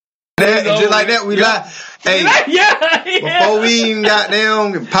that, and just like that, we lie. Hey, before we even got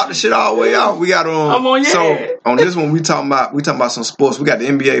down, pop the shit all the way out, we got So on this one, we talking about some sports. We got the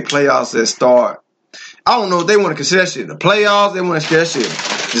NBA playoffs that start. I don't know if they want to consider that shit the playoffs. They want to consider that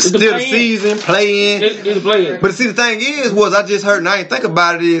shit still the season, play-in. It's the play-in. But see, the thing is, I just heard, and I ain't think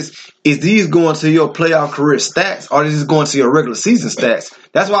about it, is these going to your playoff career stats, or is this going to your regular season stats?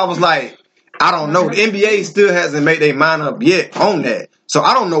 That's why I was like, I don't know. The NBA still hasn't made their mind up yet on that. So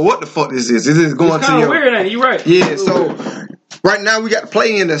I don't know what the fuck this is. Is this going to your... weird, ain't it? You right. Yeah, so right now we got the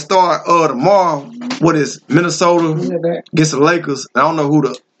play-in that start tomorrow. What is Minnesota against the Lakers? I don't know who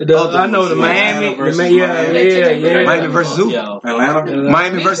the I know the Miami. Miami versus who? Atlanta.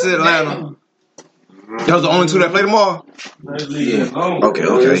 Miami versus Atlanta. Those are the only two that play tomorrow? Yeah.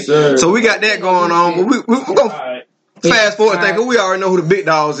 Okay. So we got that going on. But we're going to fast forward thinking we already know who the big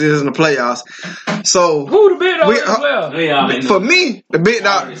dogs is in the playoffs. So who the big dogs in the playoffs? For me, the big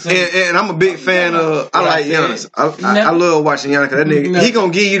dog, and I'm a big fan of, I like Giannis. I love watching Giannis. That nigga, he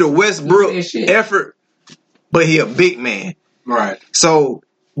going to give you the Westbrook effort, but he a big man. Right. So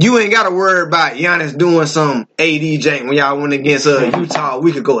you ain't got to worry about Giannis doing some AD jank when y'all went against Utah a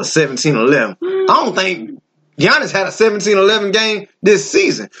week ago at 17-11. I don't think Giannis had a 17-11 game this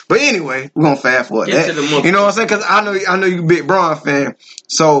season. But anyway, we're going to fast forward that. You know what I'm saying? Because I know you a big Bron fan.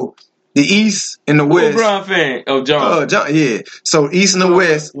 So the East and the West. Bron fan? Oh, John. Yeah. So East and the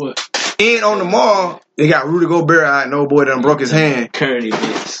West. What? And on tomorrow, they got Rudy Gobert out and old boy done broke his hand. Curry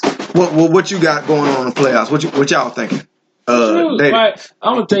bitch. What you got going on in the playoffs? What y'all thinking? Like,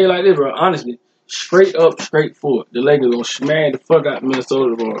 I'm going to tell you like this, bro. Honestly, straight up, straight forward. The Lakers going to smash the fuck out of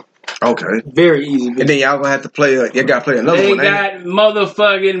Minnesota tomorrow. Okay. Very easy. Bitch. And then y'all going to have to play, you got to play another one. They got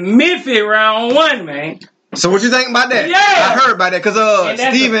motherfucking Memphis round 1, man. So what you think about that? Yeah. I heard about that because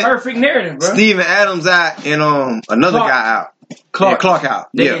Steven, perfect narrative, bro. Steven Adams out and another guy out. Clark out.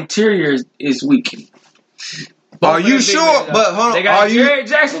 The interior is weak. Are you sure? But hold on. They got Jared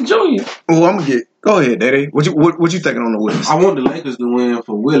Jackson Jr. Oh, I'm gonna go ahead, Dayday. What you thinking on the West? I want the Lakers to win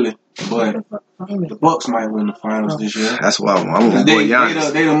for Willie, but the Bucks might win the finals this year. That's why I'm gonna go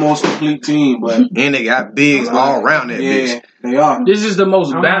Giannis. They the most complete team, but and they got bigs all around that bitch. They are. This is the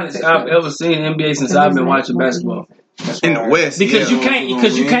most balanced I've ever seen in NBA since I've been watching basketball. In the West, because you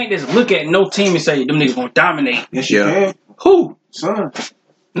can't just look at no team and say them niggas gonna dominate. Yes, you can. Who? Son.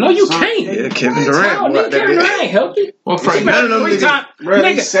 No, you can't. Yeah, Kevin Durant. Kevin Durant ain't healthy. Well, Frank, none of them niggas.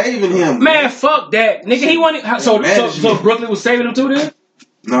 Nigga, saving him. Man, fuck that. Nigga, he wanted. So Brooklyn was saving him too then?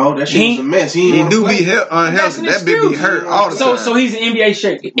 No, that shit was a mess. He do be unhealthy. That bitch be hurt all the time. So he's in NBA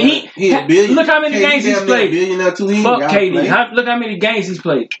shape. He a billion. Look how many games he's played. Fuck KD. Look how many games he's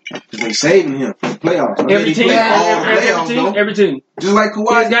played. They saving him for the playoffs. Every team. Just like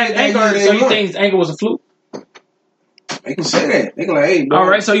Kawhi. His ankle hurt. So you think his ankle was a fluke? They can say that. They can like, hey, bro. All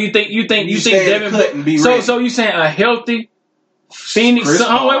right. So you think Devin? So you saying a healthy Phoenix?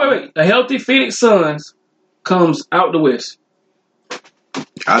 Wait. A healthy Phoenix Suns comes out the West.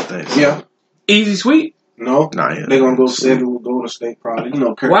 I think so. Yeah. Easy sweep? No. They're gonna go 7 with Golden State probably.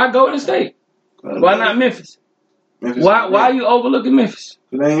 Why Golden State? Why not Memphis? Why are you overlooking Memphis?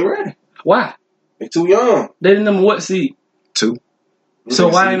 Because they ain't ready. Why? They too young. They the number what seed? 2. So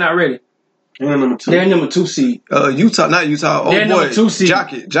why they not ready? They're number 2. They're number 2 seed. Utah, not Utah. Oh, they're boy. number 2 seed.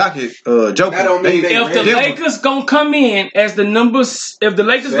 Joker. If the Lakers gonna come in as the numbers, if the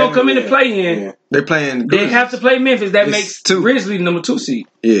Lakers gonna come in and play in, they playing. They have to play Memphis. That makes Grizzlies number 2 seed.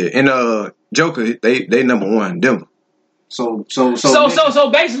 Yeah, and Joker, they number 1. Denver. So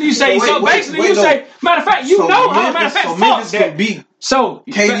basically you say. Matter of fact, fuck that. So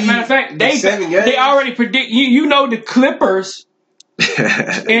matter of fact, they already predict. You know the Clippers. No.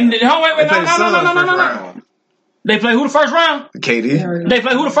 They play who the first round? KD. They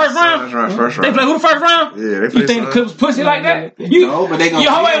play who the first round? First round. They play who the first round? Yeah, they play. You think the Clippers pussy like that? No, but they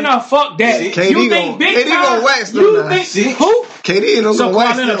gonna. No, fuck that. KD gonna wax them. You think who? KD ain't gonna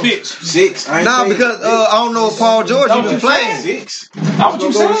wax them. Bitch. 6. Nah, because I don't know if Paul George even playing. 6. That's what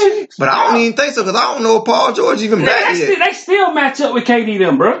you saying. But I don't even think so because I don't know if Paul George even back yet. They still match up with KD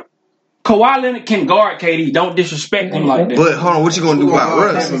them, bro. Kawhi Leonard can guard KD. Don't disrespect him like that. But hold on, what you gonna do about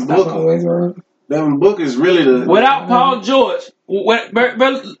Russ? Devin Booker is really the... Without Paul George... let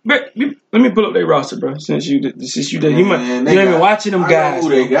me pull up their roster, bro. Since you did. You ain't been watching them guys. I know who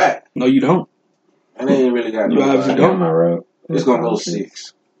they got. No, you don't. And they ain't really got no guys. It's going to go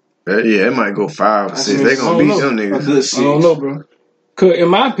 6. Yeah, it might go 5 or 6. They going to beat them niggas. I don't know, bro. Cause in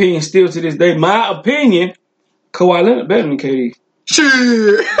my opinion, still to this day, Kawhi Leonard better than KD.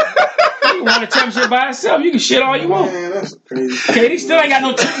 Shit. You won a championship by himself. You can shit all you want. Man, that's crazy. KD still ain't got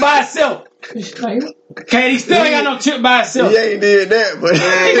no chip by himself. KD still ain't got no chip by himself. He ain't did that, but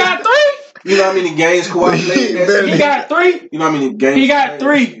he got 3. You know how many games Kawhi played? He got 3. You know how many games he got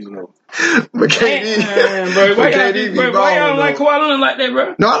 3. But KD, bro, why y'all don't like Kawhi Leonard like that,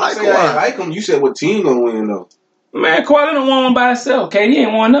 bro? No, I like Kawhi. I like him. You said what team gonna win though? Man, Kawhi Leonard won one by himself. KD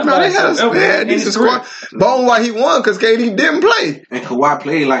ain't won nothing by himself. They had a decent squad. But only why he won because KD didn't play. And Kawhi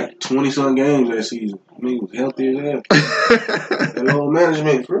played like 20-some games that season. I mean, he was healthy as hell. That low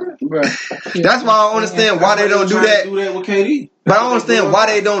management, bro. That's why I don't understand why they don't do that. Do that with KD. But I don't understand why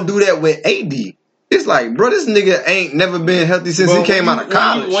they don't do that with AD. It's like, bro, this nigga ain't never been healthy since he came out of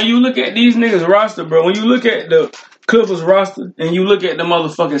college. When you look at these niggas roster, bro, when you look at the Clippers roster and you look at the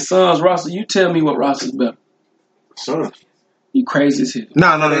motherfucking Suns roster, you tell me what roster's better. Suns. You crazy as hell.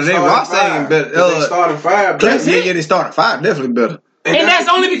 No, they roster ain't better. They started 5. They started 5, definitely better. And that's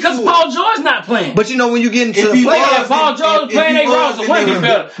only because Paul George not playing. But you know when you get into the playoffs, Paul George playing, they roster wouldn't be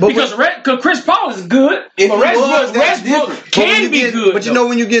better. Because Chris Paul is good, but Westbrook can be good. But you know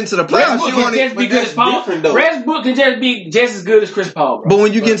when you get into the playoffs, you can just be good as Paul. Westbrook can just be just as good as Chris Paul, bro. But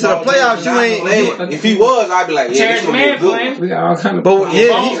when you get into the playoffs, you ain't. If he was, I'd be like, yeah, Terrence Mann playing. We got all kind of. But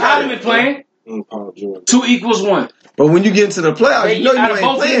yeah, he's Ottoman playing. 2 equals 1. But when you get into the playoffs, you know you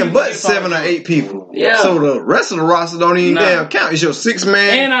ain't playing but 7 or 8 people. Yeah. So the rest of the roster don't even damn count. It's your 6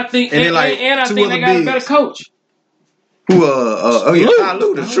 man. And I think they got a better coach. Who Ty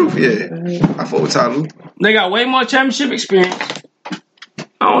Lue, the truth, yeah. I fought with Ty Lue. They got way more championship experience.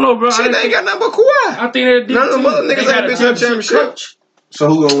 I don't know, bro. Shit, they ain't got nothing but Kawhi. I think none of them other niggas ain't been to a championship. So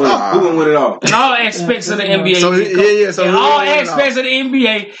who gonna win? Who gonna win it all? In all aspects of the NBA. So in all aspects of the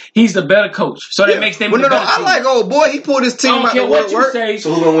NBA, he's the better coach. So that makes them the better team. I like old boy. He pulled his team out the work.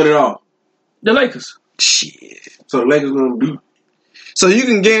 So who gonna win it all? The Lakers. Shit. So the Lakers gonna beat. So you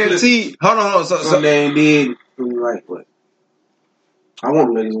can guarantee. Hold on. So they did right, but I want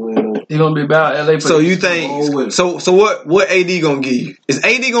the Lakers to win though. He's gonna be about LA. So you think? So what AD gonna give you? Is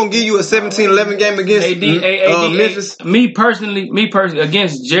AD gonna give you a 17-11 game against Memphis? Me personally,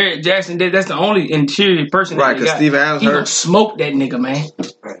 against Jared Jackson, that's the only interior person. Right, because Steven Adams hurt. Smoke that nigga, man.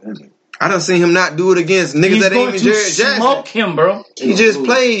 I done seen him not do it against niggas that ain't even Jared Jackson. Smoke him, bro. He just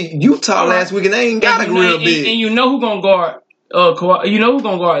played Utah last week and they ain't got a real big. And you know who gonna guard? Kawhi, you know who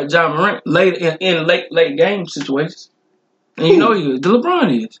gonna guard John Morant in late game situations. And you know he is. The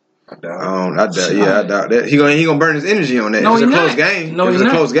LeBron is. I doubt that. He gonna burn his energy on that. No, it's a close game. No, it's a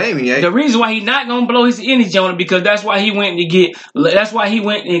close game. He ain't. The reason why he not gonna blow his energy on it because that's why he went and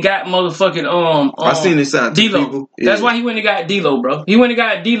got motherfucking I seen this sign D-Lo. Yeah. That's why he went and got D-Lo, bro. He went and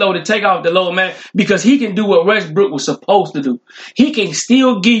got D-Lo to take off the lower man because he can do what Westbrook was supposed to do. He can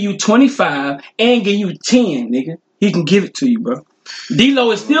still give you 25 and give you 10, nigga. He can give it to you, bro.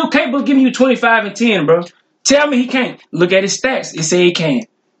 D-Lo is still capable of giving you 25 and 10, bro. Tell me he can't. Look at his stats. It say he can.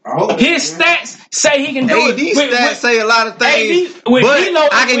 His stats say he can do it. AD's stats say a lot of things, but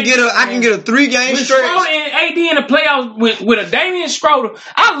I can get a 3-game stretch. Schroeder and AD in the playoffs with a Damian Schroeder.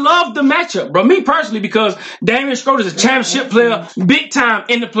 I love the matchup, bro. Me personally, because Damian Schroeder is a championship player, big time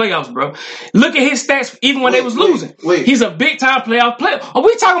in the playoffs, bro. Look at his stats, even when they was losing. He's a big time playoff player. Are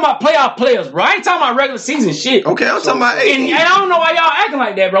we talking about playoff players, bro? I ain't talking about regular season shit. Okay, I'm talking about AD. And I don't know why y'all acting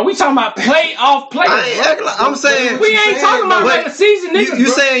like that, bro. We talking about playoff players. I ain't acting like, I'm saying we ain't talking about regular season niggas. You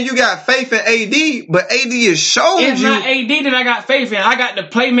saying you got faith in AD, but AD is showing it's not AD that I got faith in. I got the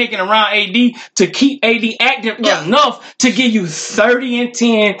playmaking around AD to keep AD active enough to give you 30 and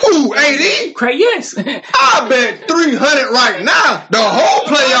 10. Who, AD? Yes. I bet 300 right now. The whole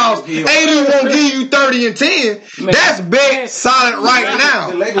playoffs, AD won't give you 30 and 10. Man, that's bet solid right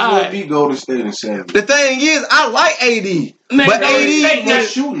now. The Lakers will beat Golden State in 7. The thing is, I like AD. Man, but AD not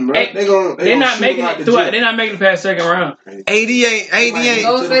shooting, bro. They're not making it through. They're not making it past second round. AD ain't.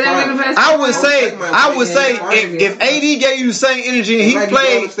 I would say if AD gave you the same energy and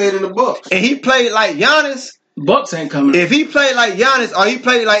he played like Giannis. Bucks ain't coming. If he played like Giannis or he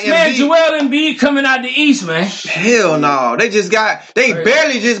played like Embiid. Man, Joel Embiid coming out the East, man. Hell no. They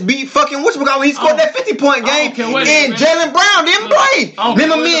barely just beat fucking whatchamacallit. He scored that 50-point game and Jaylen Brown didn't play.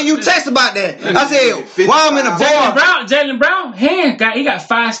 Remember me and you text about that. I said, while I'm in the bar. Jaylen Brown, he got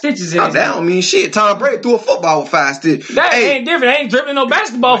 5 stitches in it. That don't mean shit. Tom Brady threw a football with 5 stitches. That ain't different. They ain't dribbling no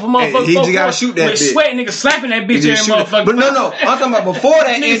basketball for motherfuckers. He just gotta shoot that bitch. Sweat niggas slapping that bitch every motherfucker. But no. I'm talking about before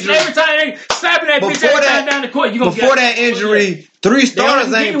that injury. Every time they slapping that bitch every time down the court, before that injury, 3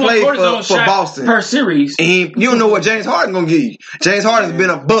 starters ain't played for Boston per series. And you don't know what James Harden gonna give you. James Harden's been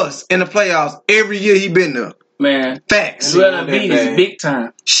a bust in the playoffs every year he been there. Man. Facts. Joel Embiid is big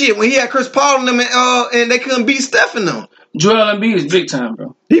time. Shit, when he had Chris Paul and them and they couldn't beat Steph and them. Joel Embiid is big time,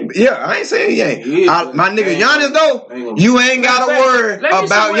 bro. I ain't saying he ain't. My nigga Giannis, though, you ain't got to worry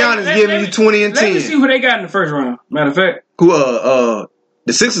about Giannis giving you 20 and 10. Let me see who they got in the first round. Matter of fact. Who,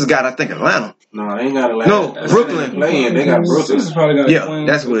 the Sixers got, I think, Atlanta. No, they ain't got Atlanta. No, Brooklyn. They got Brooklyn. Yeah,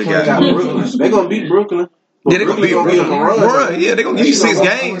 that's what they got. Brooklyn. They gonna beat Brooklyn. Yeah, they gonna beat Brooklyn. Yeah, they gonna give you 6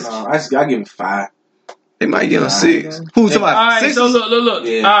 games. I give them 5. They might get them 6. Who's talking about? All right, Sixers? so look.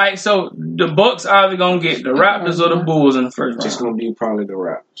 Yeah. All right, so the Bucks either gonna get the Raptors or the Bulls in the first round. It's gonna be probably the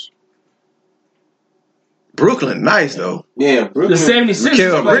Raptors. Brooklyn, nice though. Yeah, Brooklyn. The 76ers.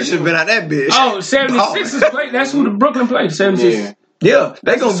 Kelvin Richard been out that bitch. Oh, 76ers play. That's who the Brooklyn played. 76ers. Yeah,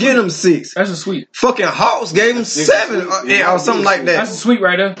 they gonna get them 6. That's a sweep. Fucking Hawks gave them 7 or something like that. That's a sweep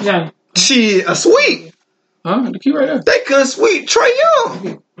right there. Yeah. Shit, a sweep. Huh? The key right there. They couldn't sweep Trae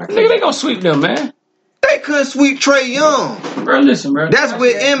Young. Nigga, they gonna sweep them, man. They couldn't sweep Trae Young. Bro, listen, bro. That's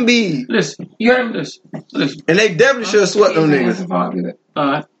with Embiid. Listen, you heard me? Listen. And they definitely should have swept them niggas. All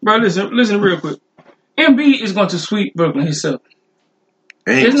right, bro. Listen, real quick. Embiid is going to sweep Brooklyn himself.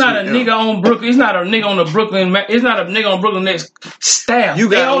 It's not a nigga on Brooklyn. It's not a nigga on the Brooklyn. It's not a nigga on Brooklyn Nets staff. You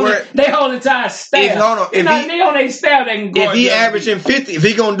got work. They hold the entire staff. It's not a nigga on their staff that can guard. If he averaging 50, if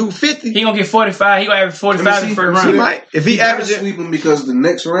he gonna do 50, he gonna get 45. He gonna average 45 in the first round. He might. If he averaging, sweep him because the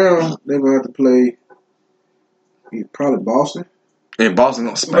next round they're gonna have to play. Probably Boston. And Boston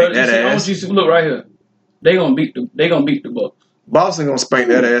gonna spank that ass. I want you to look right here. They gonna beat the Bucks. Boston gonna spank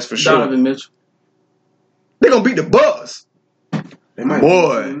that ass for sure. Donovan Mitchell. They gonna beat the Bucks.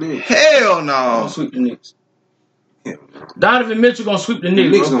 Boy, hell no. Gonna sweep the Knicks. Donovan Mitchell gonna sweep the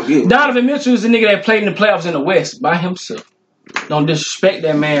Knicks, bro. Donovan Mitchell is the nigga that played in the playoffs in the West by himself. Don't disrespect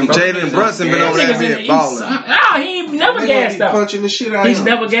that man, bro. Jalen Brunson been over there being balling. He ain't never gassed out. Punching the shit out. He's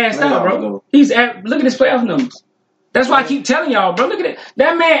never gassed out, bro. Look at his playoff numbers. That's why I keep telling y'all, bro. Look at it.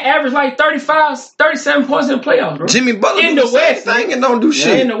 That man averaged like 35, 37 points in the playoffs, bro. Jimmy Butler in the West thing and don't do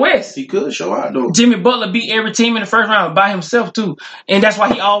shit. In the West, he could show out though. Jimmy Butler beat every team in the first round by himself too, and that's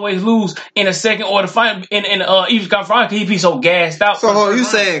why he always lose in the second or the final in Eastern Conference Final because he be so gassed out. So you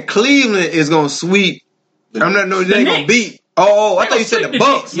saying Cleveland is gonna sweep? I'm not no. They gonna beat. Oh, I thought you said the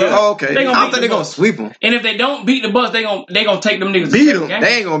Bucks. Yeah. Oh, okay. I don't think they're gonna sweep them. And if they don't beat the Bucks, they gonna take them niggas. Beat them.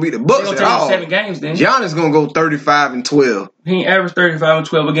 They ain't gonna beat the Bucks at all. 7 games then. Giannis gonna go 35 and 12. He ain't averaged 35 and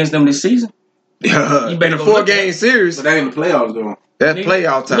 12 against them this season. Yeah, you better in a 4-game series. But that ain't the playoffs though. That's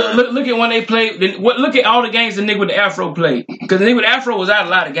playoff time. Look at when they played. Look at all the games the nigga with the Afro played. Because the nigga with the Afro was out a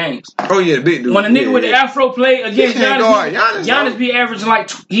lot of games. Oh yeah, the big dude. When the nigga with the Afro played against Giannis be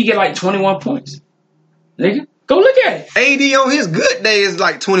averaging he get like 21 points. Nigga. Go look at it. AD on his good day is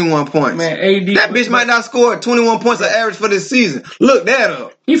like 21 points. Man, AD. That bitch might not score 21 points an average for this season. Look that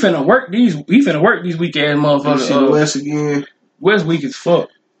up. He finna work these weak ass motherfuckers. West again. West weak as fuck.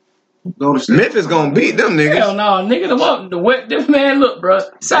 Memphis gonna beat them niggas. Hell no, nigga. The West. This man, look, bro.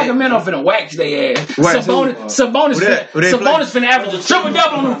 Sacramento finna wax their ass. Sabonis finna average a triple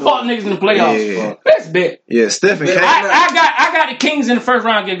double on them fuck niggas in the playoffs. Yeah. Best bet. Yeah, Stephen. I got the Kings in the first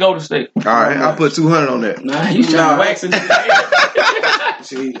round get Golden State. All right, I put 200 on that. Nah, he's trying to wax it.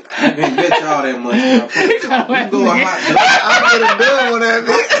 See, I didn't bet y'all that much. I put a bill on that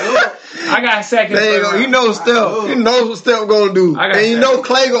bitch. I got second. You know Steph. You know what Steph gonna do. And you know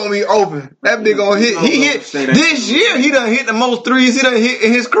Clay gonna be open. That bitch gonna hit. He hit this year. He done hit the most threes he done hit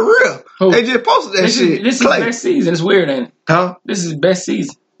in his career. They just posted that shit. This is best season. It's weird, ain't it? Huh? This is best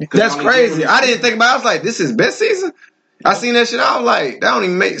season. That's crazy. I didn't think about it. I was like, this is best season? I seen that shit. I was like, that don't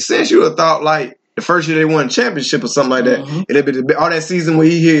even make sense. You would have thought like the first year they won a championship or something like that. Mm-hmm. It'd be all that season where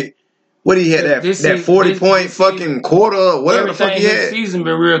he hit. What he had that 40-point fucking quarter, whatever the fuck he had. This season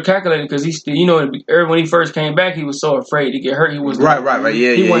been real calculated because he still, when he first came back, he was so afraid to get hurt. He was right.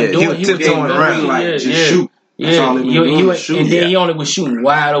 Yeah, he wasn't doing. He was tiptoeing around like just shoot. Yeah, he only was shooting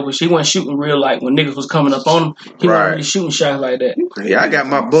wide open. He wasn't shooting real like when niggas was coming up on him. He wasn't really shooting shots like that. Yeah, I got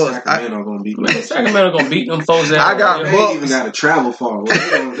my Bucks. Sacramento gonna beat them folks. I got Bucks. They even got to travel far.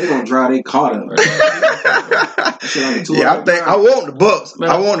 They gonna drive their car up. Yeah, I think I want the Bucks.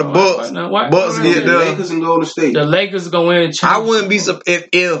 I want the Bucks. Bucks get the Lakers and Golden State. The Lakers go in. I wouldn't be if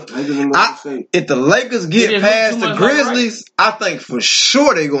the Lakers get past the Grizzlies. I think for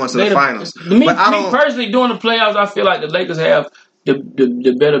sure they go into the finals. Me personally, during the playoffs, I feel like the Lakers have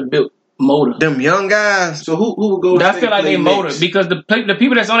the better built motor. Them young guys. So who would go? I feel like they motor because the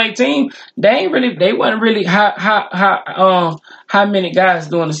people that's on their team, they wasn't really how many guys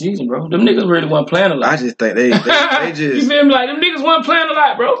during the season, bro. Them niggas really wasn't playing a lot. I just think they just you feel me? Like them niggas wasn't playing a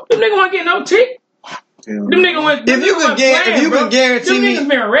lot, bro. Them niggas wasn't getting no tick. Them niggas went. If you can guarantee me, them niggas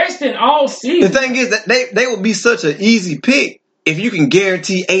been resting all season. The thing is that they would be such an easy pick if you can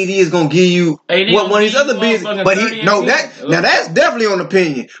guarantee AD is gonna give you what one of these other bigs. But that's definitely on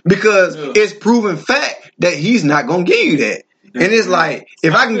opinion because it's proven fact that he's not gonna give you that. And it's like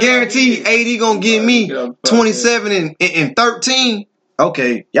if I can guarantee AD gonna give me 27 and 13.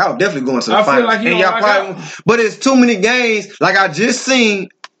 Okay, y'all definitely going to the finals. Like and y'all probably, but it's too many games like I just seen,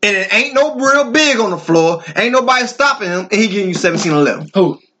 and it ain't no real big on the floor. Ain't nobody stopping him, and he giving you 17-11.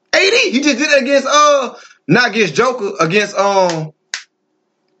 Who? AD. He just did it against not against Joker, against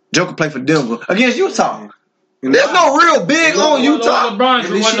Joker played for Denver against Utah. There's no real big on Utah.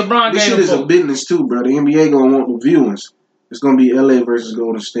 This shit is a business too, bro. The NBA gonna want the viewings. It's gonna be LA versus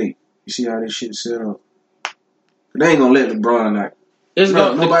Golden State. You see how this shit is set up? They ain't gonna let LeBron out.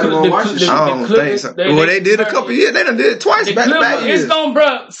 Nobody gonna watch this shit. I don't think so. They did a couple years. They done did it twice back to back years. It's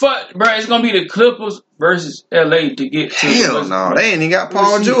gonna be the Clippers versus LA to get to. Hell no, they ain't even got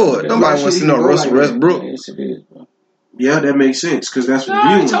Paul George. Nobody wants to see no Russell Westbrook. Yes, it is, bro. Yeah, that makes sense because that's what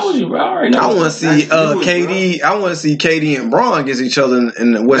I told you, bro. I want to see KD. I want to see KD and Bron against each other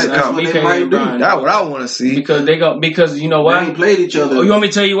in the Western Conference. That's what I want to see because you know why they ain't played each other. Oh, you want me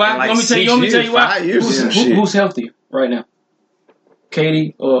to tell you why? Let me tell you why. Who's healthier right now?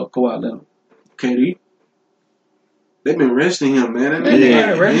 KD or Kawhi Leonard? KD. They've been resting him, man. Them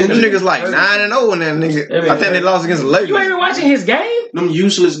niggas like 9-0 in that nigga. I think they lost against the Lakers. You ain't been watching his game? Them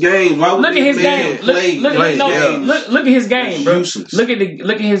useless games. Why would look at his game. Look at his game, bro. Useless.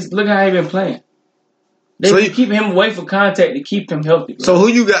 Look how he been playing. They keep him away from contact to keep him healthy. Bro. So who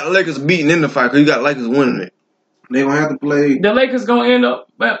you got Lakers beating in the fight? Because you got Lakers winning it. They gonna have to play. The Lakers gonna end up.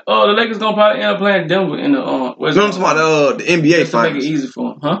 The Lakers gonna probably end up playing Denver in the. I'm talking about the NBA finals. To make it easy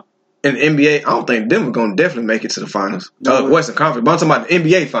for him, huh? In the NBA, I don't think Denver gonna definitely make it to the finals. Western Conference. But I'm talking about the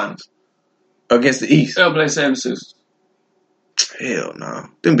NBA finals against the East. They'll play 76ers. Hell no.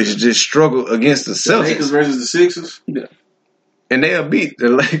 Them bitches just struggle against the Celtics. Lakers versus the Sixers? Yeah. And they'll beat the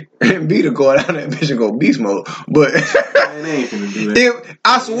Lakers to go down that bitch and go beast mode. But man, they ain't finna do that.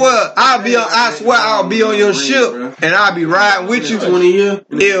 I swear I'll be on your ship and I'll be riding with you 20 years.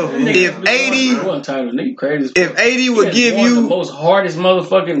 If 80 would give you the most hardest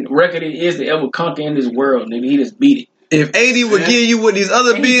motherfucking record it is to ever conquer in this world, nigga, he just beat it. If 80 would give you what these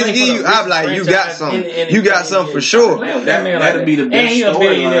other bigs give you, I'd be like, you got something. You got something for sure. That'd be the best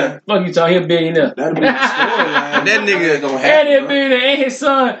storyline. Fuck you talking, he a billionaire. That'd be the storyline. That nigga gonna happen. And he a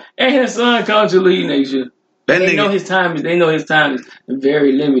billionaire. And his son comes to lead next year. They know his time is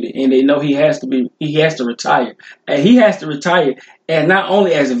very limited, and they know he has to retire, and he has to retire, and not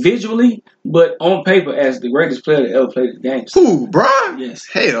only as visually, but on paper as the greatest player that ever played the game. Who, Bron? Yes.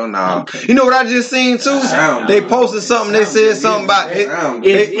 Hell no. Okay. You know what I just seen too? They posted something. They said something about it.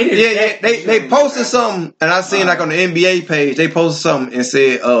 They posted something, and I seen like on the NBA page. They posted something and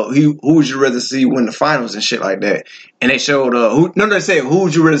said, who would you rather see win the finals and shit like that? And they showed they said who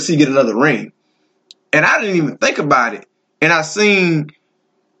would you rather see get another ring? And I didn't even think about it. And I seen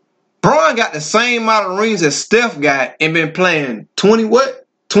Bron got the same amount of rings as Steph got and been playing 20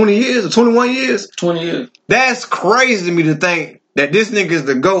 years or 21 years? 20 years. That's crazy to me to think that this nigga is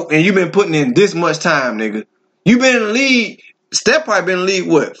the GOAT and you've been putting in this much time, nigga. You've been in the league. Steph probably been in the league,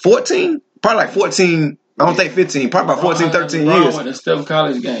 what, 14? Probably like 14. I don't think 15. Probably about 14, 13 years. Went to Steph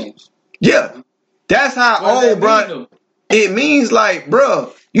college games. Yeah. That's how old, bro. It means like,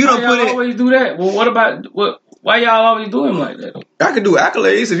 bro, you don't put it. Why always do that? Well, why y'all always do him like that? I could do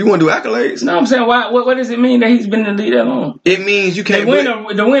accolades if you want to do accolades. No, I'm saying, what does it mean that he's been in the league that long? It means you can't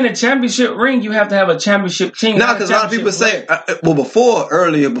to win a championship ring, you have to have a championship team. No, because a lot of people say, before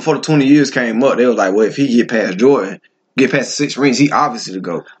the 20 years came up, they was like, well, if he get past Jordan, get past 6 rings, he obviously the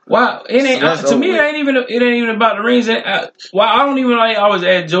GOAT. Wow, it ain't to me. It ain't even about the rings. I don't even like always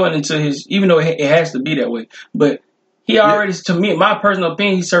add Jordan into his, even though it has to be that way, but. He already, to me, my personal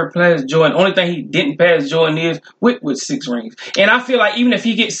opinion, he surpassed Jordan. Only thing he didn't pass Jordan is with 6 rings. And I feel like even if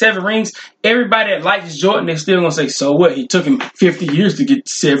he gets 7 rings, everybody that likes Jordan, they're still gonna say, so what? He took him 50 years to get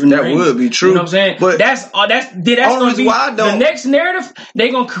 7 rings. That would be true. You know what I'm saying? But that's gonna be the next narrative.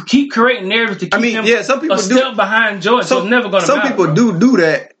 They're gonna keep creating narratives to keep him some people step behind Jordan. So it's never gonna matter. Some people do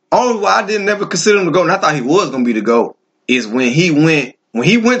that. Only why I didn't never consider him the GOAT, and I thought he was gonna be the GOAT, is when he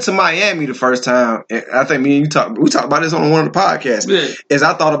went to Miami the first time, and I think me and we talked about this on one of the podcasts, is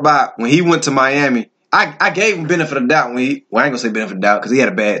I thought about when he went to Miami, I gave him benefit of the doubt I ain't gonna say benefit of the doubt because he had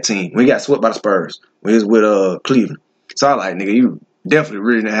a bad team. When he got swept by the Spurs, when he was with Cleveland. So I was like, nigga, you definitely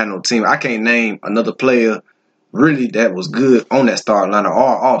really didn't have no team. I can't name another player really that was good on that starting line or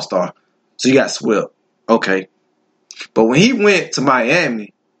all-star. So you got swept. Okay. But when he went to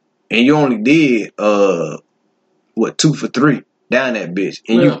Miami, and you only did 2 for 3 down that bitch,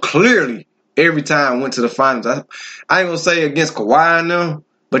 and you clearly every time went to the finals. I ain't gonna say against Kawhi and them,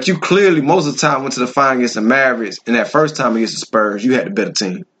 but you clearly most of the time went to the final against the Mavericks, and that first time against the Spurs, you had the better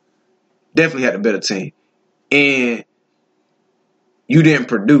team. Definitely had the better team, and you didn't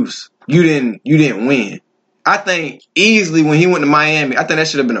produce. You didn't win. I think easily when he went to Miami, I think that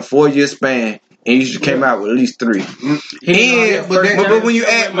should have been a 4-year span. And you should came out with at least 3. But when you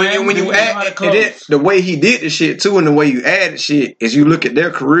add the way he did the shit too, and the way you added shit, is you look at their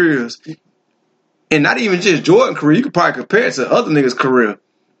careers, and not even just Jordan's career, you could probably compare it to other niggas' career.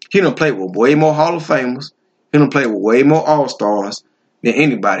 He done played with way more Hall of Famers. He done played with way more All-Stars than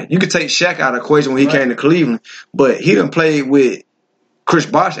anybody. You could take Shaq out of the equation when he came to Cleveland, but he done played with Chris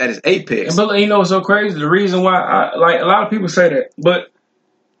Bosh at his apex. But you know what's so crazy? The reason why a lot of people say that, but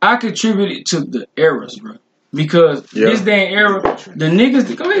I contribute it to the eras, bro. Because this damn era, the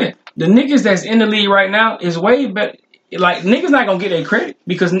niggas that's in the league right now is way better. Like, niggas not gonna get their credit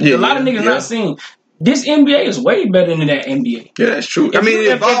because a lot of niggas not seeing. This NBA is way better than that NBA. Yeah, that's true. If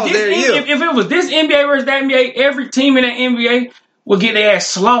it was this NBA versus that NBA, every team in that NBA would get their ass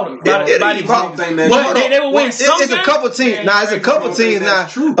slaughtered by these niggas. They would win some. It's a couple teams. It's a couple teams now.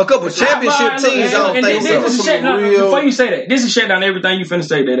 A couple championship teams. I don't think so. Before you say that, this is shut down everything you finna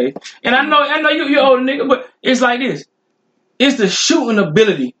say today. And I know you're old nigga, but it's like this. It's the shooting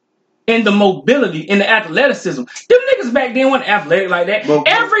ability and the mobility and the athleticism. Them niggas back then weren't athletic like that.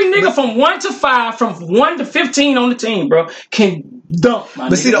 Every nigga from 1 to 5, from 1 to 15 on the team, bro, can dunk.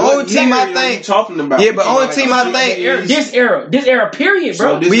 But see, the only team I think talking about. Yeah, but only team I think this era, period,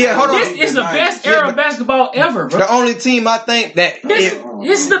 bro. This is the best era of basketball ever, bro. The only team I think that this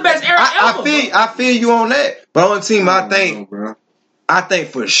is the best era ever. I feel you on that, but the only team I think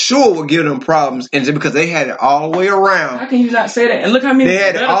for sure will give them problems, and just because they had it all the way around. How can you not say that? And look how many they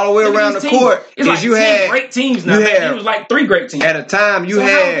had it all the way around the court. It's like you had great teams now. It was like 3 great teams at a time. You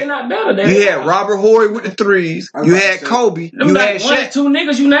had Robert Horry with the threes. You had Kobe. You had Shaq. 2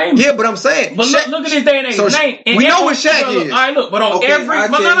 niggas you named. Yeah, but I'm saying. But look at this day and age. We know what Shaq is. All right, look, but on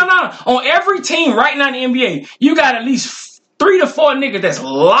on every team right now in the NBA, you got at least 3 to 4 niggas that's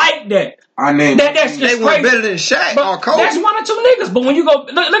like that. I named that's they were better than Shaq or Kobe. That's 1 or 2 niggas. But when you go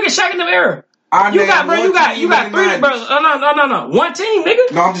look at Shaq in the era. You got 3 brothers. No. 1 team,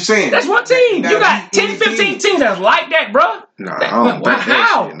 nigga. No, I'm just saying. That's 1 team. You got 10, 15 teams that's like that, bro. No, I don't think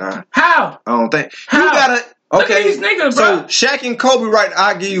how? Shit, nah. How? I don't think. How? You gotta. Look at these niggas, bro. So Shaq and Kobe, right?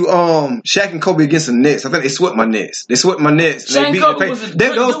 I give you Shaq and Kobe against the Nets. I think they swept my Nets. They swept my Nets. Shaq and and Kobe was a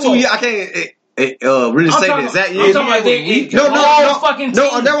good those 2 years. I can't. Really say the exact year. No. That's what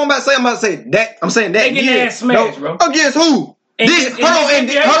I'm about to say. I'm about to say that. I'm saying that year. They ass smashed, bro. Against who?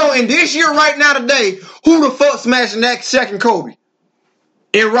 Hold on. In this year right now today, who the fuck smashing that Shaq and Kobe?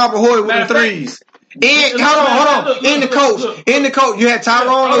 And Robert Horry with the threes. Hold on. In the coach, you had Tyrone.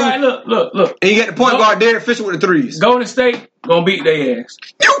 All right, look. And you got the point guard Derek Fisher with the threes. Golden State gonna beat their ass.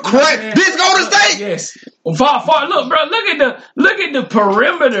 You crazy? This Golden State? Yes. Far. Look, bro. Look at the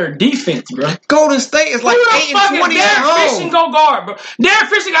perimeter defense, bro. Golden State is like 8 and 20 at home. Derek Fisher go guard, bro. Derek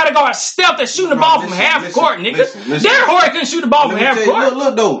Fisher got to guard Steph that's shooting the ball from half court, nigga. Derek Horry couldn't shoot the ball from half court.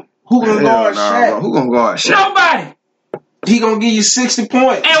 Look though. Who gonna guard Shaq? Who gonna guard Shaq? Nobody. He gonna give you 60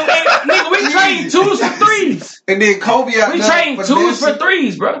 points. And nigga, we train 2s for 3s. And then Kobe out there. We train 2s for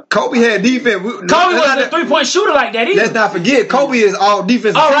 3s, bro. Kobe had defense. Kobe wasn't a 3-point shooter like that either. Let's not forget, Kobe is all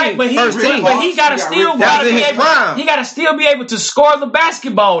defensive. All right, but he gotta still be able to score the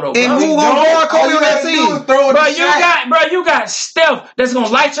basketball though. And who gonna guard Kobe on that team? Bro, you got Steph that's gonna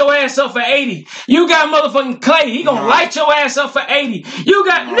light your ass up for 80. You got motherfucking Clay, he gonna light your ass up for 80. You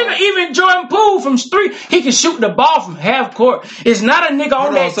got nigga even Jordan Poole from 3, he can shoot the ball from half court. It's not a nigga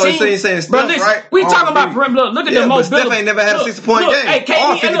on that team. So he's saying Steph, bro, listen, right? We talking about perimeter. Look at the mobility. Steph ain't never had a 60-point game. Hey,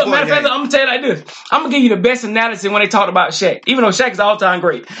 KD, look, matter of fact, I'm gonna tell you like this. I'm gonna give you the best analysis when they talked about Shaq. Even though Shaq is all-time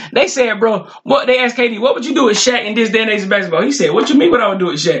great. They said, bro, they asked KD, what would you do with Shaq in this day and age of basketball? He said, what you mean what I would do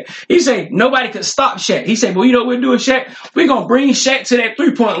with Shaq? He said, nobody could stop Shaq. He said, well, you know what we'll do with Shaq? We're gonna bring Shaq to that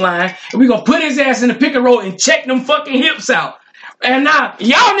 3-point line and we're gonna put his ass in the pick and roll and check them fucking hips out. And now,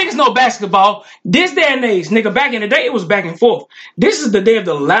 y'all niggas know basketball. This day and age, nigga, back in the day, it was back and forth. This is the day of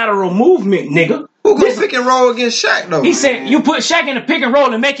the lateral movement, nigga. Who goes pick and roll against Shaq, though? He said, you put Shaq in the pick and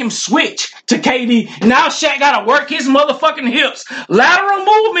roll and make him switch to KD. Now Shaq gotta work his motherfucking hips. Lateral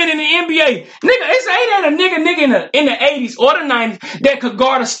movement in the NBA. Nigga, ain't a nigga in the 80s or the 90s that could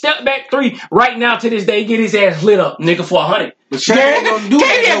guard a step back 3 right now to this day, get his ass lit up, nigga, for 100. But Shaq ain't gonna do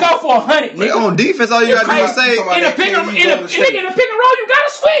KD go for 100, nigga. On defense, all you gotta do is say in the pick and roll, you gotta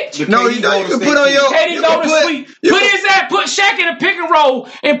switch. switch. No, you don't. You can put on your. KD go to switch. Put Shaq in a pick and roll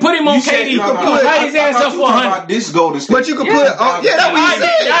and put him on KD. Light his ass up for 100. This Golden State. But you can put. Yeah, that's what you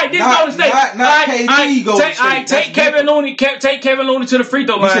said. All right, this Golden State. Not KD Golden State. Take Kevin Looney. Take Kevin Looney to the free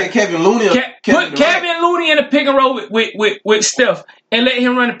throw line. You said Kevin Looney. Put Kevin Looney in a pick and roll with Steph. And let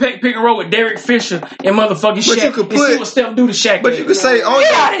him run the pick and roll with Derek Fisher and motherfucking Shaq. You could and see what Steph do to Shaq. But you can say on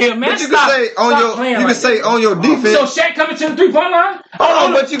Get out of here, man. But you can say on your. You can say on your defense. So Shaq coming to the 3-point line.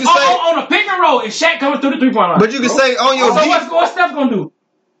 But you can say on a pick and roll is Shaq coming through the 3-point line. But you can say on your. So what's Steph gonna do?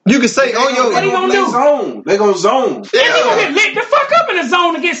 You can say on your. What he gonna do? Zone. They gonna zone. Yeah. They gonna get lit the fuck up in the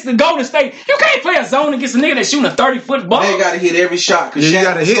zone against the Golden State. You can't play a zone against a nigga that's shooting a 30-foot ball. They gotta hit every shot because Shaq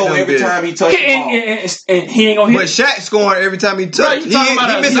gotta hit every time he touches the ball. And he ain't gonna hit. But Shaq scoring every time he touches. He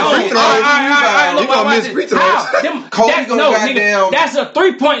missing free throws. He gonna miss free throws. Kobe gonna goddamn. That's a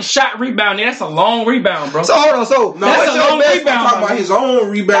 3-point shot rebound. That's a long rebound, bro. So hold on. So that's a long rebound. Talking about his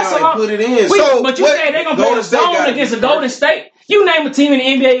own rebound and put it in. But you said they gonna play a zone against a Golden State. You name a team in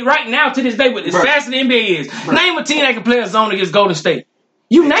the NBA right now to this day, with as fast as the NBA is. Name a team that can play a zone against Golden State.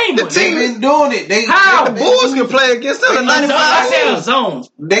 You name the one. Team been doing it. How the Bulls can play against them? 95. I said a zone.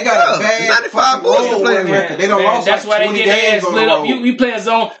 They got a bad 95 Bulls can play against. They don't lost. That's why they get their ass split up. You play a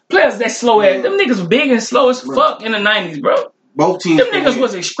zone. Players that slow ass. Them niggas big and slow as fuck in the 90s, bro. Both teams. Them niggas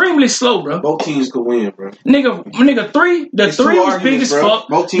was extremely slow, bro. Both teams could win, bro. Nigga, three. The three was big as fuck.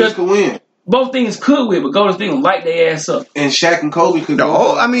 Both teams could win. Both things could win, but Golden State gonna light their ass up. And Shaq and Kobe could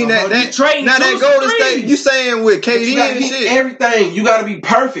go. I mean that Golden State, you saying with KD and shit. Everything you gotta be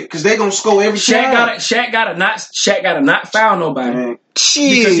perfect because they gonna score every time. Shaq gotta not foul nobody. Man.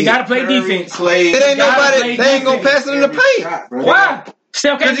 Shit. Because you gotta play defense. It ain't nobody. They ain't gonna pass it in the paint. Why?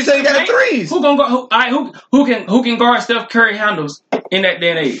 Steph Curry. Because you say you got the threes. Who gonna go? Who can guard Steph Curry handles in that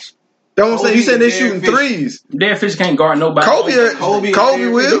day and age? Don't say you said they shooting threes. Derek Fisher can't guard nobody. Kobe will. Kobe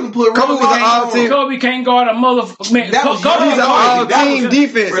was an all-team. Kobe can't guard a motherfucker. He's an all-team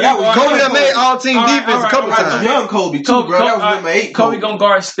defense. Kobe done made all-team defense a couple times. Young Kobe too, bro. That was number 8. Kobe gonna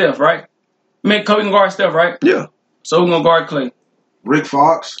guard Steph, right? Kobe gonna guard Steph, right? Yeah. So we're gonna guard Clay. Rick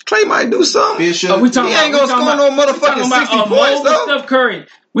Fox. Clay might do something. Fisher. He ain't gonna score no motherfucking 60 points though. Steph Curry.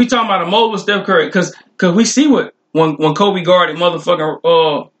 We talking about a mobile Steph Curry because we see what when Kobe guarded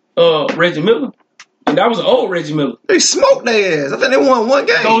motherfucking Reggie Miller. And that was an old Reggie Miller. They smoked their ass. I think they won one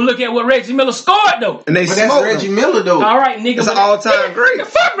game. Go look at what Reggie Miller scored, though. And they smoked Reggie Miller, though. All right, nigga. It's an all-time great.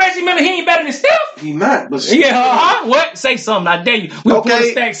 Fuck Reggie Miller. He ain't better than Steph. He not, but yeah, what? Say something. I dare you. We'll pull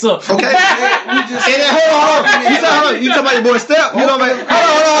the stacks up. Okay. Hold on. You talking about your boy Steph? You talking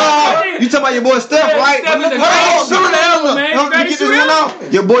about? You talking about your boy Steph, right?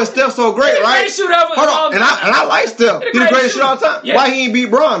 Your boy Steph so great, right? Hold on. And I like Steph. He's the greatest shooter all the time. Why he ain't beat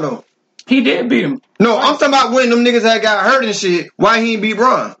Bron though? He did beat him. No, I'm talking about when them niggas had got hurt and shit. Why he ain't beat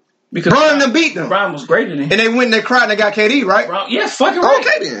Bron? Because Bron them beat them. Bron was greater than him. And they went and they cried and they got KD, right? Yes, fucking right.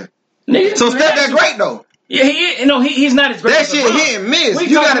 Okay then. Nigga, so Steph that great though. Yeah, he's not as great. That shit hit and miss. We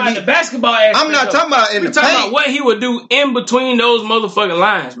talking about the basketball aspect. I'm not talking about in the paint. We talking about what he would do in between those motherfucking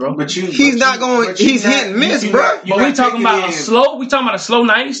lines, bro. He's not going. He's hit and miss, bro. But we talking about a slow. We talking about a slow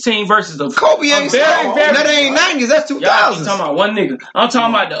 90s team versus the Kobe ain't slow. That ain't 90s. That's 2000s. I'm talking about one nigga. I'm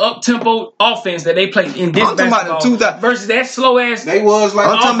talking about the up tempo offense that they played in this basketball. I'm talking about the 2000s versus that slow ass. They was like.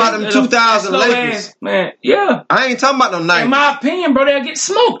 I'm talking about them 2000 Lakers, man. Yeah, I ain't talking about them 90s. In my opinion, bro, they'll get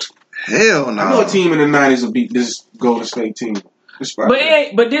smoked. Hell no. I know a team in the 90s will beat this Golden State team.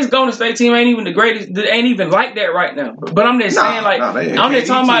 But this Golden State team ain't even the greatest. They ain't even like that right now. But I'm just saying, I'm just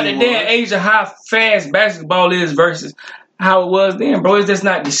talking about the day and age of how fast basketball is versus how it was then, bro. It's just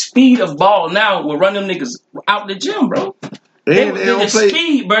not the speed of ball now will run them niggas out the gym, bro. The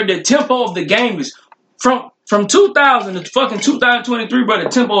speed, bro, the tempo of the game is from 2000 to fucking 2023, bro, the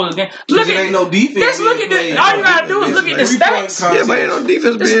tempo of the game. Look at ain't no defense. Let's look at this. All you gotta do is look at the stats. Yeah, but ain't no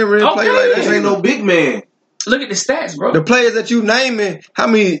defense being really played like that. There ain't no big man. Look at the stats, bro. The players that you naming, how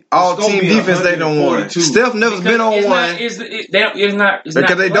many all-team defense they don't want? Steph never's been on one. It's not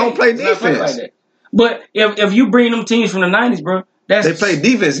because they don't play defense. Like that. But if you bring them teams from the 90s, bro, they play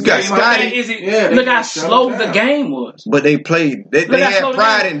defense. You got Scotty. Look how slow the game was. But they played. They had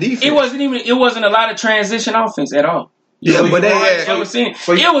pride in defense. It wasn't a lot of transition offense at all. Yeah, but they had.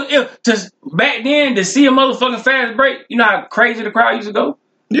 Back then to see a motherfucking fast break. You know how crazy the crowd used to go.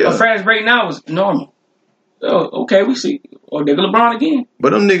 Yeah, a fast break now was normal. Oh, okay, we see. Oh, they're LeBron again.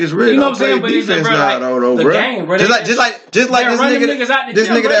 But them niggas really don't play defense now, though, bro. Game, bro. Just like this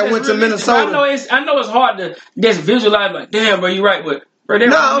nigga that went to Minnesota. I know it's hard to just visualize. Like, damn, bro, you right, but. Bro,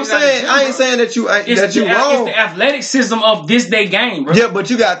 no, I'm saying I ain't saying that you wrong. It's the athleticism of this day game, bro. Yeah, but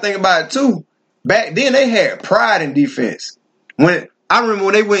you gotta think about it too. Back then they had pride in defense. When I remember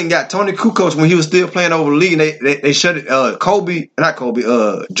when they went and got Tony Kukoc when he was still playing over the league. And they shut it.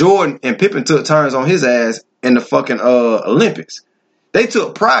 Jordan and Pippen took turns on his ass in the fucking Olympics. They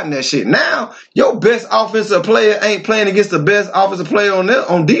took pride in that shit. Now your best offensive player ain't playing against the best offensive player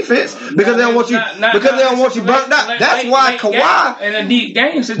on defense because they don't want you burnt out. That's why Kawhi in a deep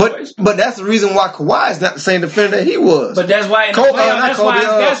game situation. But that's the reason why Kawhi is not the same defender that he was. But that's why in the playoff,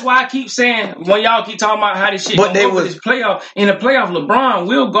 that's why I keep saying when y'all keep talking about how this shit going over this playoff. In the playoff, LeBron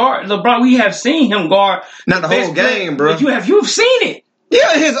will guard LeBron. We have seen him guard not the whole game, bro. You've seen it.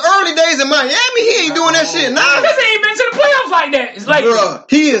 Yeah, his early days in Miami, he ain't doing that shit now. Because he ain't been to the playoffs like that. It's like, bruh,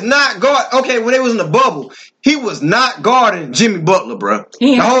 he is not guard. Okay, when they was in the bubble, he was not guarding Jimmy Butler, bro.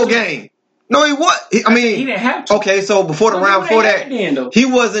 The whole game. No, he was. He didn't have to. Okay, so before the round before that, he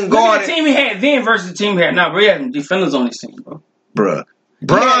wasn't guarding. The team he had then versus the team he had now. Bro, he had defenders on his team, bro. Bruh.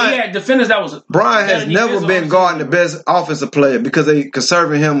 Brian, he had defenders that was. Brian has never been guarding the best offensive player because they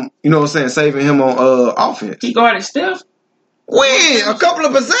conserving him. You know what I'm saying? Saving him on offense. He guarded Steph. When? A couple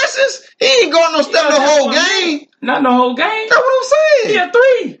of possessions? He ain't guarding no Steph the whole game. Not the whole game. That's what I'm saying. He had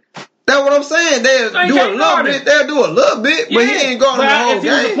 3. That's what I'm saying. They'll do a little bit. They'll do a little bit, but he ain't guarding the whole game. If he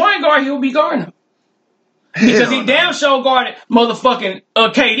was a point guard, he'll be guarding him. Because he damn sure guarded motherfucking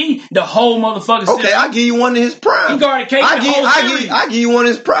KD the whole motherfucking season. Okay, I'll give you one in his prime. He guarded KD I give you one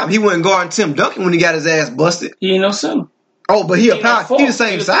in his prime. He wasn't guarding Tim Duncan when he got his ass busted. He ain't no center. Oh, but he a power. He the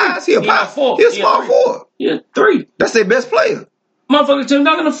same size. He a power. He a small forward. He a 3. That's their best player. Motherfucker Tim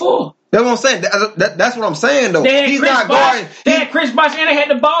Duncan a 4. That's what I'm saying. That's what I'm saying, though. He's not guarding. They had Chris Bosh and they had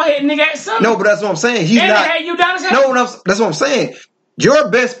the ball head nigga at center. No, but that's what I'm saying. He's and not. They had you down his head. No, that's what I'm saying. Your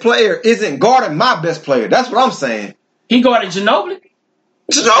best player isn't guarding my best player. That's what I'm saying. He guarded Ginobili.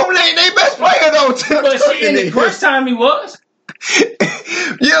 Ginobili ain't their best player, though. But see, in the first time he was.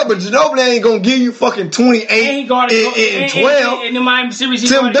 Yeah, but Ginobili ain't gonna give you fucking 28 and 12. In the Miami series,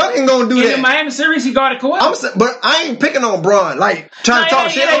 Tim Duncan gonna do that. In the Miami series, he guarded Kawhi. But I ain't picking on Bron. Like trying to talk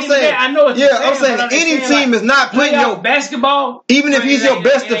shit. I'm saying, I know. I'm saying any team is not putting your basketball. Even if he's your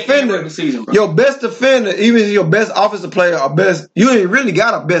best defender, your best defender, even if your best offensive player or best, you ain't really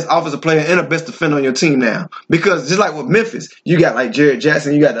got a best offensive player and a best defender on your team now. Because just like with Memphis, you got like Jared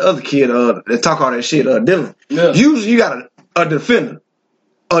Jackson, you got the other kid that talk all that shit, Dylan. Yeah. Usually you got a defender.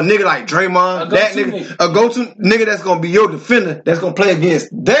 A nigga like Draymond, a go-to nigga that's gonna be your defender, that's gonna play against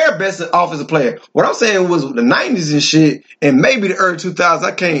their best offensive player. What I'm saying was the 90s and shit, and maybe the early 2000s,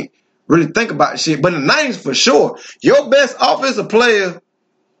 I can't really think about shit, but in the 90s for sure, your best offensive player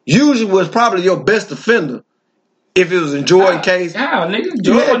usually was probably your best defender. If it was in Jordan case. How, nigga?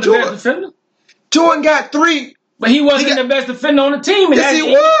 Jordan was the best defender? Jordan got 3. But he wasn't the best defender on the team. Yes, he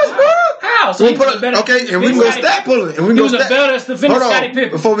was, bro. How? So okay, and we can go stat pulling. He was the best defender than Scottie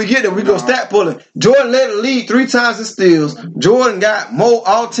Pippen. Before we get there, we go stat pulling. Jordan led the league 3 times in steals. Jordan got more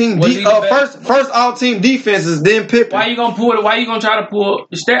all-team first all-team defenses than Pippen. Why you gonna try to pull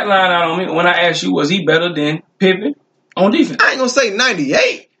the stat line out on me when I asked you was he better than Pippen on defense? I ain't gonna say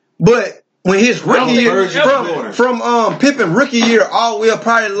 98, but when his rookie year from Pippen rookie year all the way up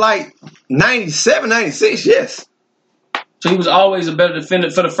probably like 97, 96, yes. So he was always a better defender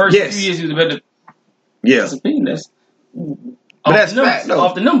for the first few years. He was a better. Yeah, that's fact though.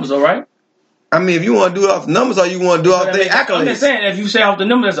 Off the numbers, all right. I mean, if you want to do it off the numbers, or you want to do it off their accolades. I'm just saying, if you say off the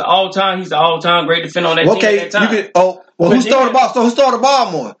numbers, he's the all-time great defender on that team at that time. Who started the ball? So who started the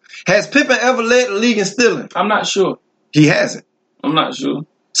ball more? Has Pippen ever led the league in stealing? I'm not sure. He hasn't. I'm not sure.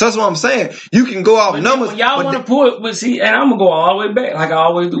 So that's what I'm saying. You can go off numbers. When y'all want to pull it, but see, and I'm gonna go all the way back, like I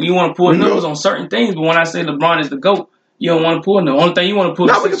always do. You want to pull numbers on certain things, but when I say LeBron is the GOAT. You don't want to pull them. The only thing you want to pull.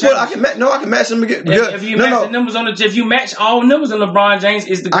 No, we can pull. I can match them again. If you match the numbers if you match all numbers in LeBron James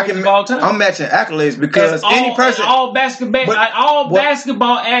is the greatest of all time. I'm matching accolades because any person, all basketball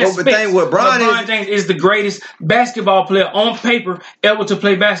aspects. But the thing with LeBron James is the greatest basketball player on paper ever to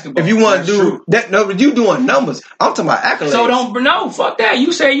play basketball. If you want to do that, you doing numbers. I'm talking about accolades. So fuck that.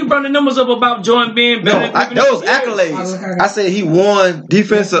 You say you brought the numbers up about Jordan being better. Those accolades. I said he won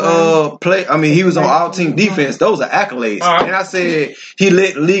defensive play. I mean, he was on all team defense. Those are accolades. Right. And I said he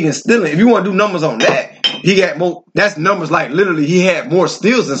led the league in stealing. If you want to do numbers on that, he got more. That's numbers like literally he had more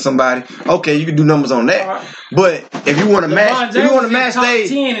steals than somebody. Okay, you can do numbers on that. Right. But if you want to match, if you want to match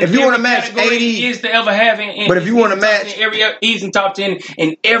 80, is to ever have but if you want to match he's in top 10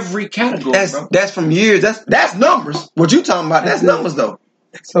 in every category. That's from years. That's numbers. What you talking about? That's numbers though.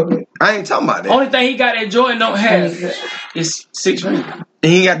 Okay. I ain't talking about that. Only thing he got that Jordan don't have is 6 rings. And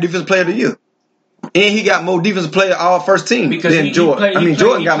he got defensive player of the year. And he got more defensive player all first team than Jordan.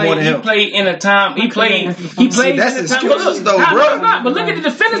 Jordan got more than him. He played in a time. He played in a time. But look at the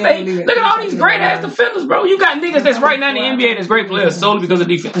defenders. Look at all these great ass defenders, bro. You got niggas that's right now in the NBA that's great players solely because of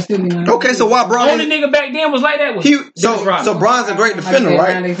defense. Okay, so why Bron? Only nigga back then was like that. So Bron's a great defender,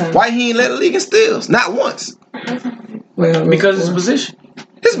 right? Why he ain't led the league in steals? Not once. Because it's position.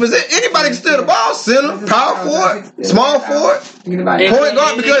 His position, anybody can steal the ball. Center, power forward, small forward, point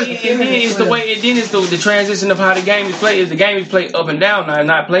guard. Because it's the transition of how the game is played. Is the game is played up and down now,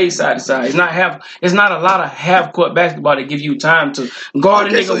 not played side to side. It's not a lot of half court basketball that give you time to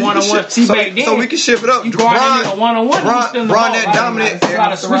guard a nigga one on one. So we can shift it up. You guard a nigga one on one. Bron that dominant. A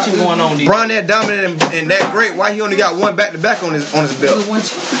lot of switching going on. Bron that dominant and that great. Why he only got one back to back on his belt?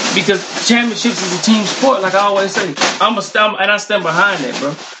 Because championships is a team sport. Like I always say, I stand behind that,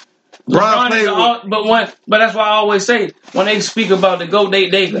 bro. But that's why I always say when they speak about the GOAT,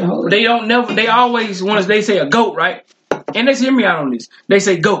 they always once they say a GOAT, right? And let's hear me out on this. They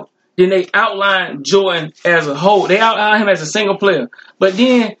say GOAT, then they outline Jordan as a whole. They outline him as a single player. But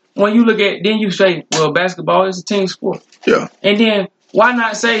then when you you say, well, basketball is a team sport. Yeah. And then why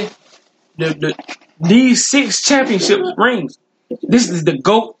not say these 6 championship rings? This is the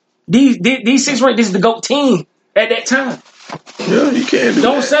GOAT. These 6 rings. This is the GOAT team at that time. Yeah, you can't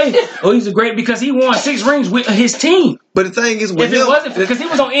Don't say, oh, he's a great because he won 6 rings with his team. But the thing is, if it wasn't because he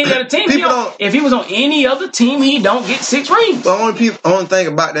was on any other team, if he was on any other team, he don't get 6 rings. The only thing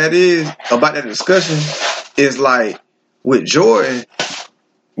about that discussion is like with Jordan,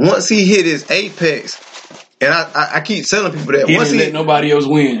 once he hit his apex. And I keep telling people that once he let nobody else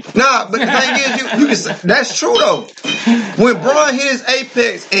win. Nah, but the thing is, you can say, that's true though. When Bron hit his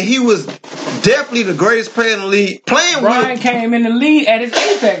apex, and he was definitely the greatest player in the league. Bron came in the league at his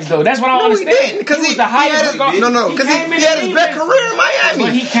apex though. That's what I don't understand. Because he was the highest. Because he had his best career in Miami.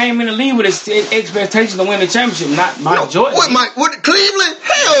 But he came in the league with his expectations to win the championship, not Mike Jordan. With Cleveland?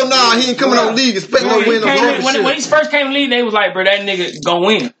 Hell nah, he ain't coming on the league expecting to win the championship. When he first came in the league, they was like, bro, that nigga gonna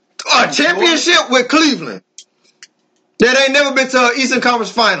win a championship with Cleveland. That ain't never been to an Eastern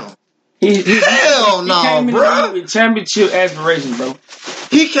Conference final. Hell no, bro. With championship aspirations, bro.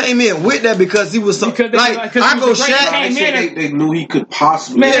 He came in with that because he was so Shaq. They knew he could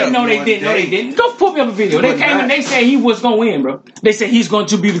possibly. Man, no, they didn't. No, they didn't. Go put me up a video. They came in. They said he was gonna win, bro. They said he's going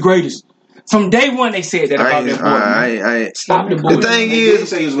to be the greatest. From day one, they said that about that boy. Stop the boy. The thing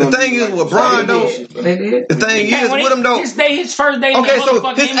is with Bron though. The thing is with him though. His first day. Okay,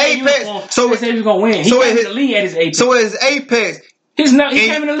 so his apex. So he said he was gonna win. He came in the league at his apex. So at his apex. He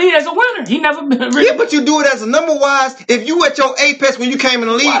came in the league as a winner. He never been. Yeah, but you do it as a number wise. If you at your apex when you came in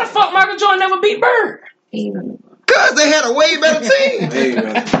the league, why the fuck Michael Jordan never beat Bird? Because they had a way better team.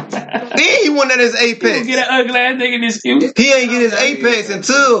 Then he won at his apex. Get an ugly ass nigga this excuse. He ain't get his apex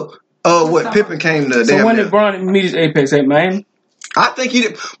until Pippen came to. So when did Bron meet his apex at Miami? I think he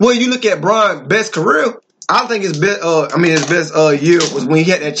did. When you look at Bron's best career, I think his best. His best year was when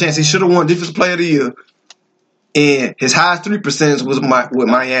he had that chance. He should have won Defensive Player of the Year. And his highest 3% was with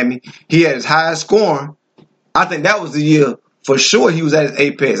Miami. He had his highest scoring. I think that was the year for sure he was at his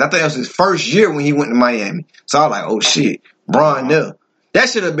apex. I think that was his first year when he went to Miami. So I was like, oh shit, Bron there. That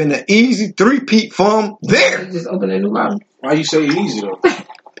should have been an easy 3-peat for him there. Just open a new bottle. Why you say easy though?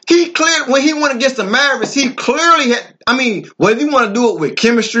 When he went against the Mavericks, he clearly had. Whether you want to do it with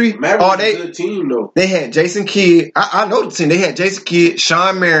chemistry or a good team though. They had Jason Kidd. I know the team. They had Jason Kidd,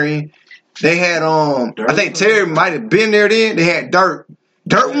 Sean Marion. They had I think Terry might have been there then. They had Dirk.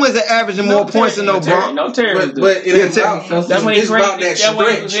 Dirk was averaging more points than Bron. No Terry. But it's about that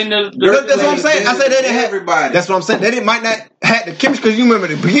stretch. That's what I'm saying. I said they didn't have everybody. That's what I'm saying. They might not have the chemistry because you remember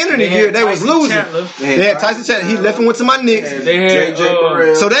the beginning of the year they was losing. They had Tyson Chandler. He left and went to my Knicks. They had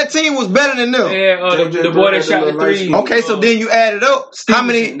so that team was better than them. The boy that shot the 3. Okay, so then you added up how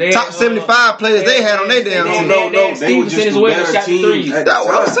many top 75 players they had on their damn team. No, they were just a better team. That's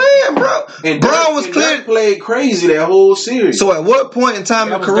what I'm saying, bro. And Bron was clear. Played crazy that whole series. So at what point in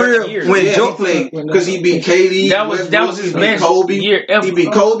time in career when Joe played, because he beat KD, that was his best Kobe. Year ever. He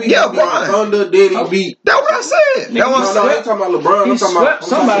beat Kobe. Yeah, Bron. Thunder. Then he beat. That's what I said. I'm talking about LeBron. He swept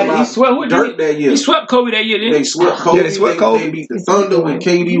somebody. He swept Dirk that year. He swept Kobe that year. Didn't they swept Kobe. Yeah, they swept Kobe. They beat the Thunder with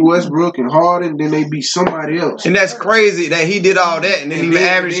KD, Westbrook, and Harden. Then they beat somebody else. And that's crazy that he did all that and then even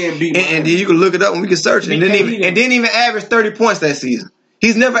average. And then you can look it up and we can search it. And didn't even average 30 points that season.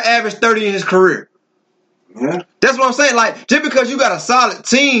 He's never averaged 30 in his career. Yeah. That's what I'm saying. Like, just because you got a solid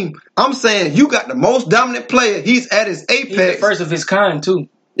team, I'm saying you got the most dominant player. He's at his apex. He's the first of his kind, too.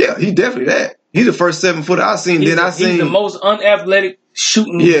 Yeah, he's definitely that. He's the first 7-footer I've seen. He's the most unathletic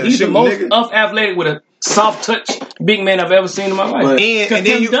shooting. Yeah, he's the most unathletic with a soft touch big man I've ever seen in my life. And then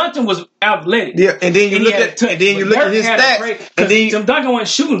Tim Duncan was athletic. Yeah, and then you look at his stats, and then Tim Duncan wasn't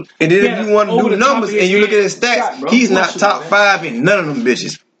shooting. And then if you want to do the numbers and you look at his stats, he's not top 5 in none of them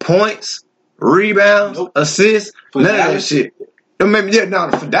bitches. Points, rebounds, assists, none of that shit. Maybe for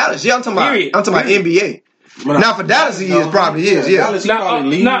Dallas, I'm talking about NBA. Now for Dallas, he probably is. Dallas, The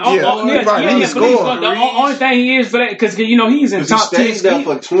only thing he is for that because he's in top 10.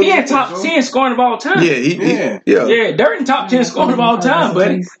 He in top 10 scoring of all time. Yeah. Dirt in top 10 scoring of all time,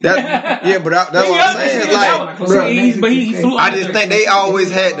 buddy. But that's what I'm saying. Like, he flew. I just think they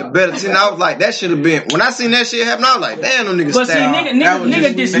always had the better team. I was like, that should have been. When I seen that shit happen, I was like, damn, them niggas. But see,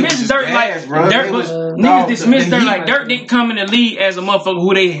 nigga dismissed Dirt like Niggas dismissed Dirt like Dirt didn't come in the league as a motherfucker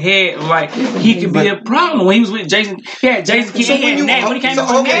who they had like he could be a problem when he was with Jason. He had Jason Kidd. When he came in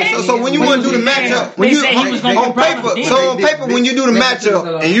with Nat. So when you want to do the matchup, on paper, when you do the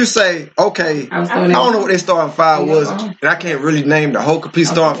matchup and you say, okay, I don't know what their starting 5 was, and I can't really name the whole complete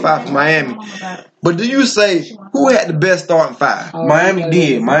starting 5 for Miami. But do you say who had the best starting 5? Miami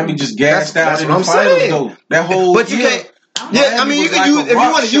did. Miami just gassed out in the finals though. That whole but you can't. Yeah, I mean, you can use if you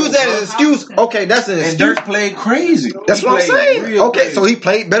want to use that as an excuse. Okay, that's an excuse. And Dirk played crazy. That's what I'm saying. Okay, so he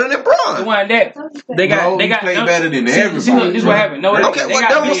played better than Bron. The one that they got played better than everybody. See, this is what happened. No, okay, well,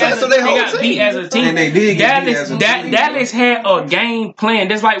 that's what I'm saying. So they got beat as a team. And they did get beat as a team. Dallas had a game plan.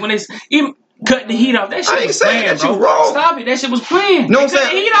 That's like when it's even cut the heat off. That shit was playing, bro. Stop it. That shit was playing. No, I'm saying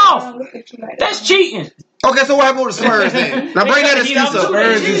cut the heat off. That's cheating. Okay, so what happened with the Spurs then? Now bring that excuse up.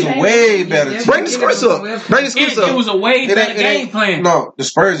 Spurs is way better. Bring the Spurs up. Bring the excuse up. It was a way better game plan. No, the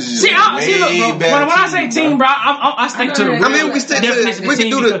Spurs is just way better. When I say team, bro, I stick to the real. I mean, we stick to we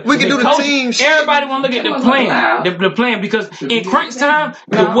can do the team. Everybody want to look at the plan, the plan because in crunch time,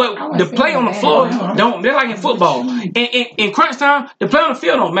 the play on the floor don't. They're like in football. In crunch time, the play on the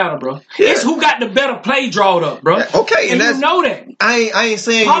field don't matter, bro. It's who got the better play drawed up, bro. Okay, and you know that. I ain't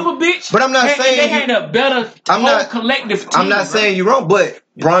saying Popovich, but I'm not saying they had a better. Collective team. I'm not saying you're wrong, but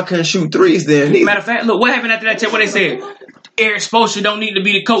Bron couldn't shoot threes then. Matter of fact, look, what happened after that tip? What they said? Eric Spoelstra don't need to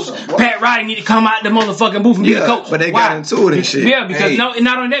be the coach. Pat Riley need to come out the motherfucking booth and be the coach. But they got into it and shit. Yeah, because not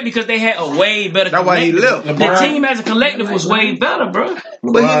only that, because they had a way better. That's why he left. The team as a collective was way better, bro.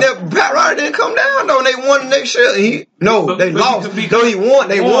 But Pat Riley didn't come down though. And they won the next year. They lost. No, he won.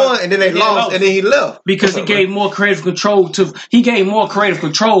 They won, and then they lost, and then he left because he gave more creative control to. He gave more creative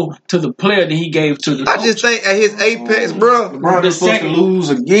control to the player than he gave to the coach. I just think at his apex, bro, LeBron was supposed to lose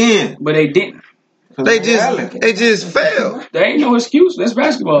again, but they didn't. They just failed. There ain't no excuse. That's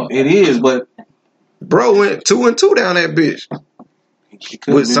basketball. It is, but bro went 2-2 down that bitch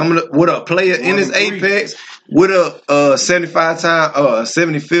with a player in his apex with a 75-time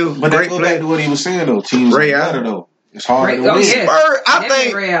 75th. But that goes back to what he was saying though. Teams are better though. It's harder to win. Spurs, I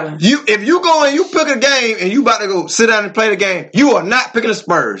think if you go and you pick a game and you about to go sit down and play the game, you are not picking the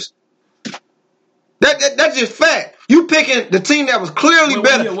Spurs. That's just fact. You picking the team that was clearly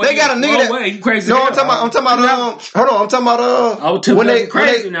better. They got a nigga that. You crazy? No, I'm talking about. Hold on, I'm talking about. When they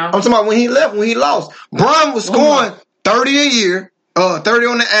now. I'm talking about when he left, when he lost. Bron was scoring 30 a year, 30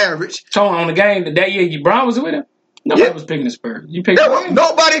 on the average. So on the game that year, Bron was with him. Nobody was picking the Spurs. You picked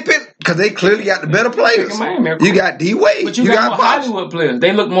nobody picked because they clearly got the better players. You got D Wade, but you got more Hollywood players.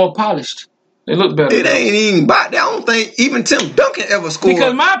 They look more polished. They look better. It ain't even about that. I don't think even Tim Duncan ever scored.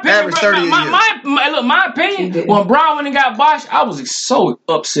 Because my opinion, my opinion, when Bron went and got Bosh, I was so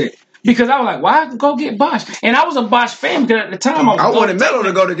upset. Because I was like, why go get Bosh? And I was a Bosh fan because at the time I wanted Melo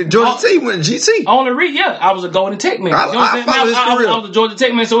to go to Georgia Tech when GT. I was a Golden Tech man. I was a Georgia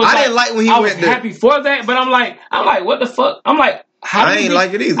Tech man. So I didn't like when he went there. I was happy for that, but I'm like, what the fuck? I'm like, I ain't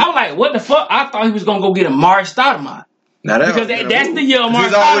like it either. I'm like, what the fuck? I thought he was gonna go get Amari Stoudemire. Because that's the year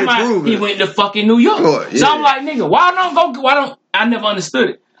Amari Stoudemire he went to fucking New York. Sure, yeah. So I'm like, nigga, why don't I never understood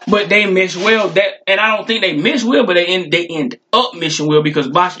it. But they meshed well. And I don't think they meshed well, but they end up meshing well because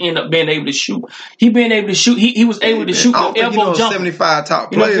Bosh ended up being able to shoot. He was able to shoot the elbow jump. 75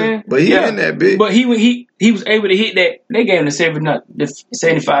 top player, but he ain't that big. But he was able to hit that. They gave him the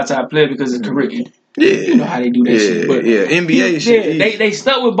 75 top player because his career ended. Yeah, you know how they do that shit. But NBA shit. Yeah, they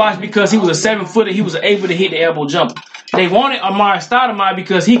stuck with Bosh because he was a 7-footer. He was able to hit the elbow jumper. They wanted Amari Stoudemire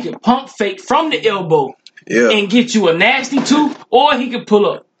because he could pump fake from the elbow and get you a nasty two, or he could pull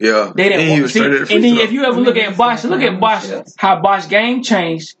up. Yeah, they didn't want to see. And then if you ever look at Bosh, how Bosh game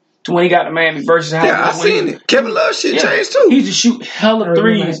changed to when he got to Miami versus how. Yeah, I seen it. Kevin Love shit changed too. He used to shoot hella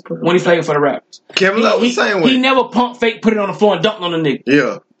threes when he played for the Raptors. Kevin Love was the same way. He never pump fake, put it on the floor and dunked on the nigga.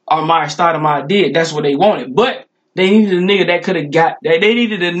 Yeah. Amari Stoudemire did. That's what they wanted. But They needed a nigga that could have got. They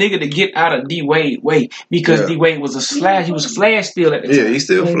needed a nigga to get out of D Wade way because D Wade was a slash. He was flash still at the time. Yeah, he's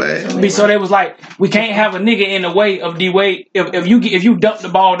still flash. So they was like, we can't have a nigga in the way of D Wade. If you dump the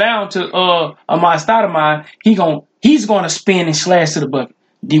ball down to Amari Stoudemire, he's gonna spin and slash to the bucket.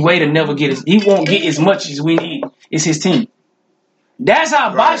 D Wade will never get he won't get as much as we need. It's his team. That's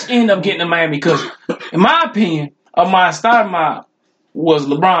how Bosh ended up getting to Miami because, in my opinion, Amari Stoudemire was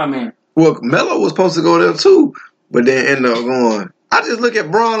LeBron man. Well, Melo was supposed to go there too. But then end up going. I just look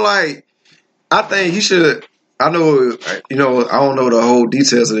at Bron like I think he should. I know, I don't know the whole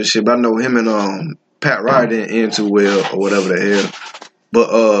details of this shit, but I know him and Pat Riley didn't end too well or whatever the hell. But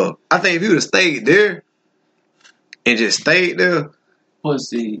I think if he would have stayed there and just stayed there,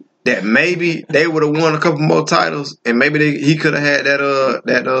 that maybe they would have won a couple more titles, and maybe he could have had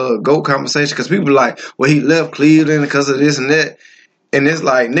that GOAT conversation because people like, well, he left Cleveland because of this and that. And it's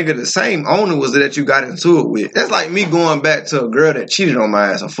like, nigga, the same owner was that you got into it with. That's like me going back to a girl that cheated on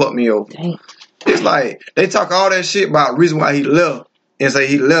my ass and fucked me over. Dang. It's like, they talk all that shit about the reason why he left. And say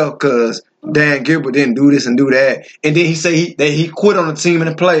he left because Dan Gilbert didn't do this and do that. And then he say that he quit on the team in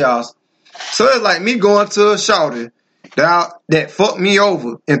the playoffs. So it's like me going to a shawty that fucked me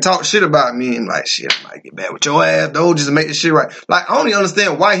over and talk shit about me. And like, shit, I might get back with your ass, though, just to make this shit right. Like, I only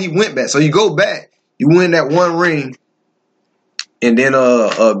understand why he went back. So you go back, you win that one ring. And then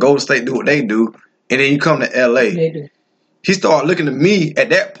Golden State do what they do, and then you come to L.A. He started looking at me at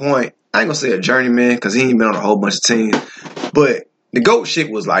that point. I ain't gonna say a journeyman because he ain't been on a whole bunch of teams, but the GOAT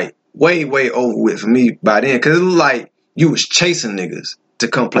shit was like way over with for me by then because it was like you was chasing niggas to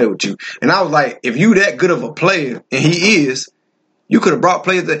come play with you, and I was like, if you that good of a player, and he is, you could have brought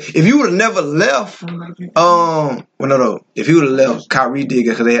players that if you would have never left, if you would have left Kyrie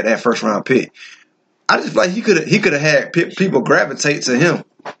Digger because they had that first round pick. I just feel like he could have had people gravitate to him,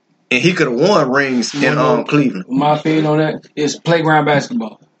 and he could have won rings in Cleveland. My opinion on that is playground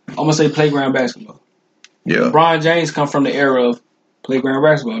basketball. I'm gonna say playground basketball. Yeah, LeBron James come from the era of playground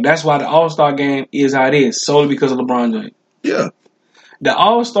basketball. That's why the All-Star game is how it is, solely because of LeBron James. Yeah, the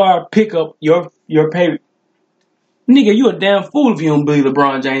All-Star pick up your pay. Nigga, you a damn fool if you don't believe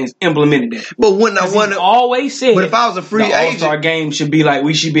LeBron James implemented that. But when I want to always said, but if I was a free agent, All-Star game should be like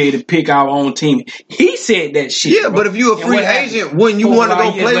we should be able to pick our own team. He said that shit. Yeah, bro. But if you a free agent, when you want to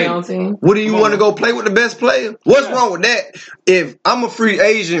go play, what do you want to go play with the best player? What's wrong with that? If I'm a free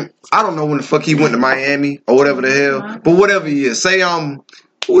agent, I don't know when the fuck he went to Miami or whatever the hell, but whatever he is, say who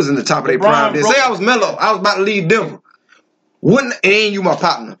was in the top of their prime? Say I was Melo, I was about to leave Denver. And you my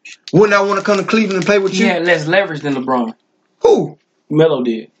partner. Wouldn't I want to come to Cleveland and play with you? He had less leverage than LeBron. Who? Melo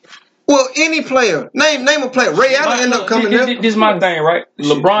did. Well, any player. Name a player. Ray Allen ended up coming there. This is my thing, right?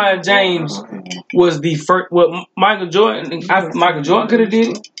 LeBron James was the first. Well, Michael Jordan could have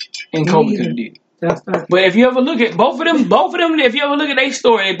did it, and Kobe could have did it. But if you ever look at both of them, if you ever look at their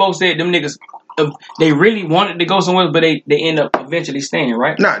story, they both said them niggas. They really wanted to go somewhere, but they end up eventually staying,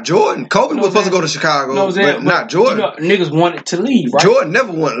 right? Not Jordan. Kobe was supposed to go to Chicago, but not Jordan. Niggas wanted to leave, right? Jordan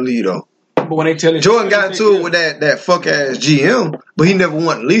never wanted to leave, though. But when they tell Jordan got into it with that fuck ass GM, but he never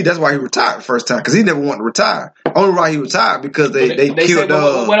wanted to leave. That's why he retired the first time, because he never wanted to retire. Only why he retired because they killed. Said,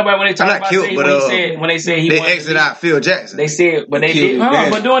 what about when they talked about when they said he exited out Phil Jackson? They said, but they did.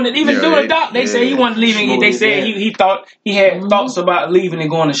 But doing the doc, they said he wasn't leaving. They said he thought he had thoughts about leaving and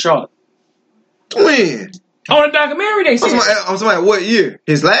going to Charlotte. When? On the documentary, they said. I'm talking what year?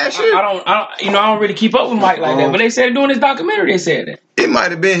 His last year? I don't really keep up with Mike like that. But they said during this documentary, they said that. It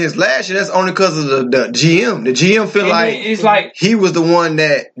might have been his last year. That's only because of the GM. The GM feel like it's like he was the one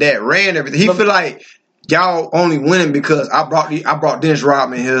that ran everything. He feel like y'all only winning because I brought Dennis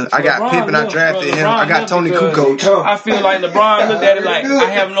Rodman here. I got Pippen. I drafted him. I got Tony Kukoc. I feel like LeBron looked at it like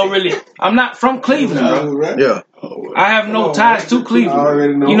I'm not from Cleveland, bro. Yeah. I have no ties to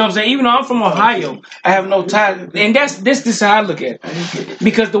Cleveland. You know what I'm saying? Even though I'm from Ohio, I have no ties. And this is how I look at it.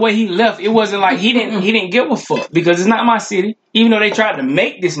 Because the way he left, it wasn't like he didn't give a fuck. Because it's not my city. Even though they tried to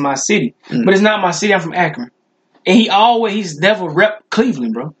make this my city. But it's not my city. I'm from Akron. And he's never repped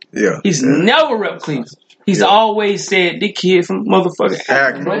Cleveland, bro. Yeah. He's never repped Cleveland. He's always said, the kid from motherfucking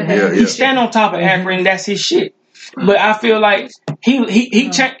Akron. He stand on top of Akron, and that's his shit. But I feel like he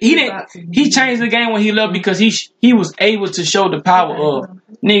changed the game when he left because he was able to show the power of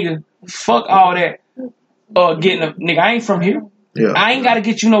nigga, fuck all that getting a nigga. I ain't from here. Yeah. I ain't gotta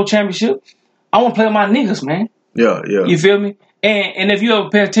get you no championship. I wanna play with my niggas, man. Yeah. You feel me? And if you ever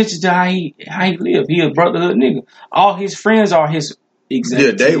pay attention to how he live, he a brotherhood nigga. All his friends are his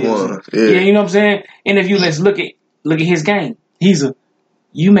executives. Yeah, day one. Yeah, you know what I'm saying? And if let's look at his game.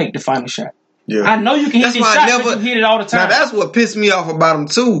 You make the final shot. Yeah. I know you can hit this shot, but you hit it all the time. Now, that's what pissed me off about him,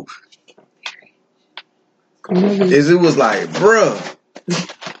 too. is it was like, bruh,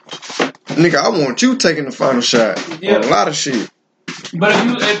 nigga, I want you taking the final shot on a lot of shit. But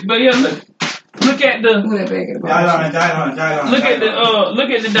look at the look at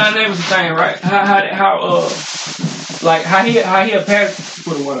the dynamics of thing, right? How he'll pass.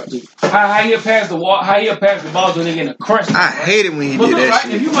 How he'll pass the ball to a nigga in a crunch. I hate it when he did that right?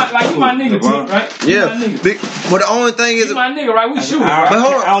 shit. If you my nigga, right? Yeah. But the only thing is, you my nigga, right? We shoot. But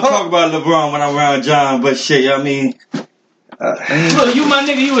hold on, I don't talk about LeBron when I'm around John, but shit, I mean. Look, you my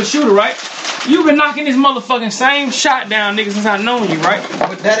nigga, you a shooter, right? You been knocking this motherfucking same shot down, nigga, since I known you, right?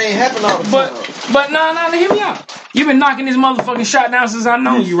 But that ain't happened all the time. But nah, hear me out. You been knocking this motherfucking shot down since I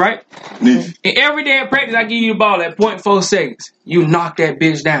known you, right? And every day at practice, I give you the ball at 0.4 seconds. You knock that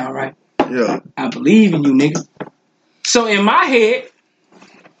bitch down, right? Yeah. I believe in you, nigga. So in my head,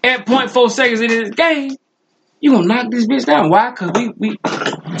 at 0.4 seconds in this game, you gonna knock this bitch down. Why? Cause we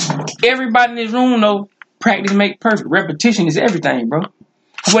everybody in this room know practice make perfect. Repetition is everything, bro.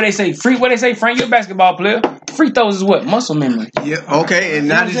 What they say, Frank, you're a basketball player. Free throws is what? Muscle memory. Yeah, okay, and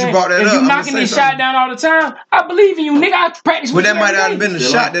now that you brought that up, if you knocking this shot down all the time, I believe in you, nigga. I practice with you. But that might not have been the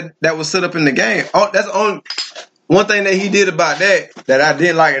shot that was set up in the game. Oh, that's the only one thing that he did about that I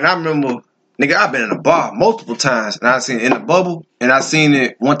didn't like, and I remember, nigga, I've been in a bar multiple times, and I've seen it in the bubble, and I seen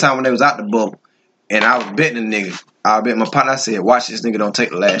it one time when they was out the bubble, and I was betting the nigga. I was betting my partner. I said, watch this nigga don't take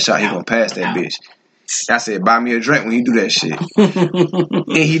the last shot. He gonna pass that bitch. I said, buy me a drink when he do that shit.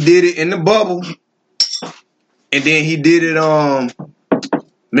 And he did it in the bubble. And then he did it,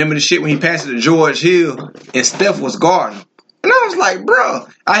 remember the shit when he passed it to George Hill and Steph was guarding him. And I was like, bro,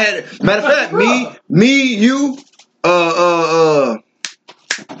 matter of fact, me, you,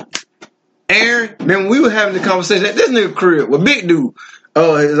 Aaron, man, we were having the conversation at this nigga crib with Big Dude,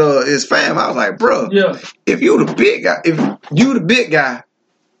 his fam. I was like, bro, if you the big guy,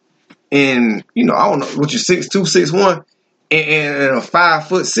 and, you know, I don't know, what you 6'2", 6'1", and a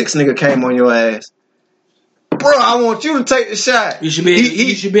 5'6" nigga came on your ass. Bro, I want you to take the shot. You should be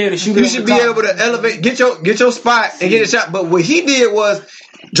able to shoot. You should be able to elevate, get your spot and get a shot. But what he did was,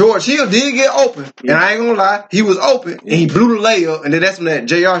 George Hill did get open. And I ain't gonna lie, he was open and he blew the layup. And then that's when that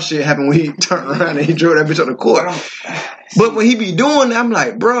JR shit happened when he turned around and he drove that bitch on the court. But when he be doing that, I'm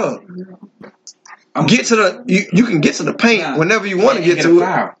like, bro, get to you can get to the paint whenever you want to get to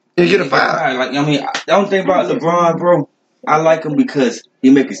it. And get a foul. Like, I mean, the only thing about LeBron, bro, I like him because he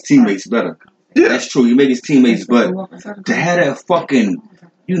make his teammates better. Yeah. That's true. He make his teammates better. To have that fucking,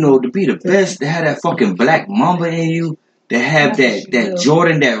 you know, to be the best, to have that fucking black mamba in you, to have that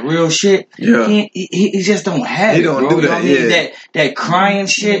Jordan, that real shit. Yeah. He just don't have it, bro. He don't do that. You know what I mean? That crying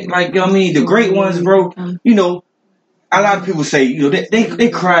shit. Like, you know what I mean? The great ones, bro. You know, a lot of people say, you know, they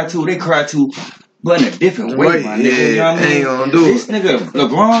cry too. They cry too. But in a different way, my nigga. You know what I mean? Ain't gonna do this nigga,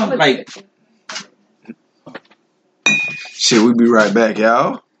 LeBron, like... Shit, we be right back,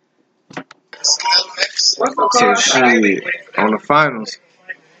 y'all. So, shit, on the finals,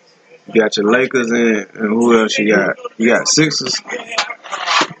 you got your Lakers and who else you got? You got Sixers.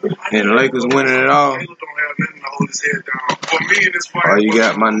 And the Lakers winning it all. Or you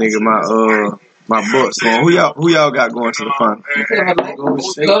got my nigga, my Bucks going. Who y'all got going to the final? Lakers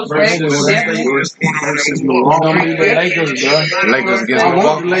against the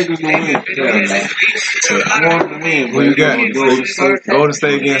Bucks. Lakers to win. I want to win. Who you got? Golden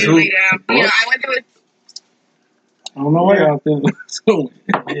State against who? I don't know why y'all think it's going.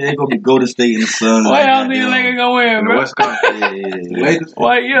 Yeah, they gonna be Golden State and the Suns. Why y'all think Lakers gonna win, bro? Lakers.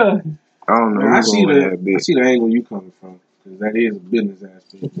 Why, yeah. I don't know. I see the angle you coming from, because that is a business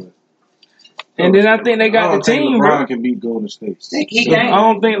aspect. But and then I think they got the team. LeBron can beat Golden State. I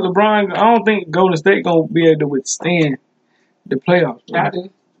don't think Golden State gonna be able to withstand the playoffs.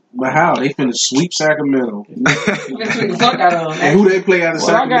 But how? They finna sweep Sacramento. And who they play after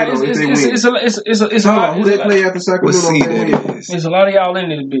Sacramento? It's a lot. Who they play after Sacramento? What seed that is? There's a lot of y'all in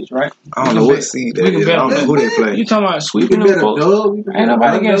this bitch, right? I don't know what seed that is. I don't know who they play. You talking about sweeping them folks? Ain't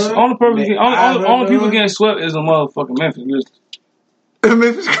nobody getting. Only people getting swept is a motherfucking Memphis Grizzlies.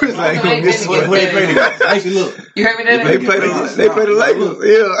 Memphis Grizzlies ain't gonna get swept. Who they play? Actually, look. You heard me there? They play the Lakers.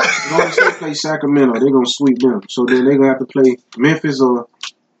 Yeah. Golden State play Sacramento. They're gonna sweep them. So then they're gonna have to play Memphis or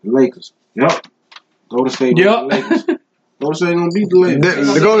Lakers. Yep. Golden State. Yep. Lakers. Golden State gonna beat the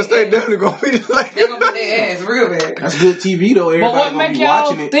Lakers. The Golden State definitely gonna beat the Lakers. They're gonna beat their ass real bad. That's good TV though. Everybody but what make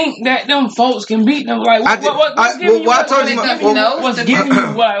y'all think that them folks can beat them? Like what's giving you? What's giving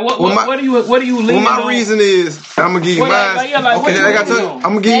you? What do you lean Well, my reason is I'm gonna give you mine. Okay, I'm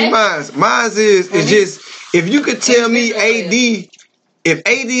gonna give you mine. Mine is just if you could tell me AD, if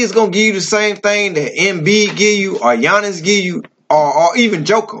AD is gonna give you the same thing that Embiid give you or Giannis give you or even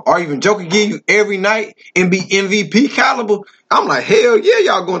Joker give you every night and be MVP caliber, I'm like, hell yeah,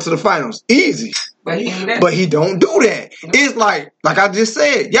 y'all going to the finals. Easy. But he don't do that. It's like I just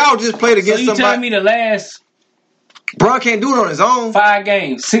said, y'all just played against somebody. So you telling me the last Bron can't do it on his own. 5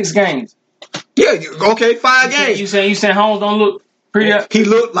 games, 6 games. Yeah, okay, 5 games. You saying Holmes don't look pretty up? He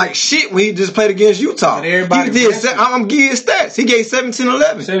looked like shit when he just played against Utah. I'm giving you his stats. He gave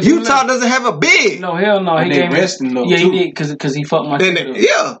 17-11. Utah doesn't have a big. No, hell no. He gave resting though. Yeah, he did because he fucked my shit up.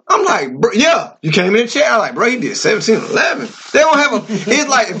 Yeah, I'm like, bro, yeah. You came in the chair. I'm like, bro, he did 17-11. They don't have a. It's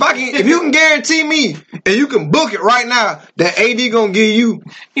like if you can guarantee me and you can book it right now that AD gonna give you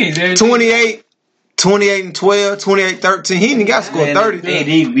 28. 28-12, 28-13. He ain't got to score 30.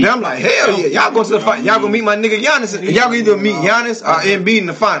 Then I'm like, hell yeah. Y'all go to the fight. Y'all gonna meet my nigga Giannis. Y'all gonna either meet Giannis or Embiid in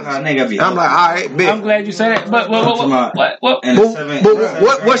the finals. I'm like, all right, bet. I'm glad you said that. But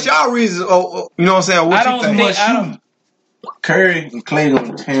what's y'all reason? You know what I'm saying? What you think? Curry and Clay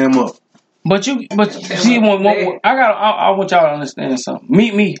gonna tear him up. But see, I want y'all to understand something.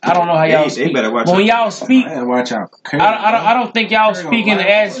 Me. I don't know how y'all speak. When y'all speak, watch out. I don't think y'all speak in the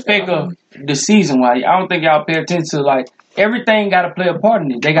aspect of the season. Why I don't think y'all pay attention to like everything. Got to play a part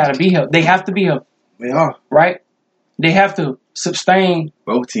in it. They got to be helped. They have to be helped. They are right. They have to sustain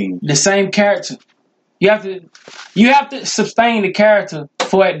both teams the same character. You have to sustain the character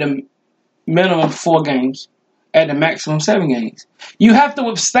for at the minimum 4 games, at the maximum 7 games. You have to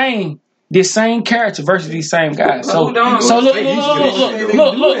abstain the same character versus these same guys. So look. But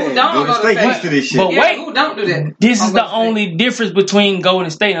wait, who don't do that? This is the only difference between Golden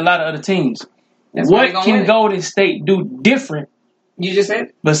State and a lot of other teams. What can Golden State do different? You just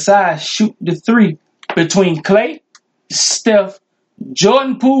said besides shoot the 3 between Clay, Steph,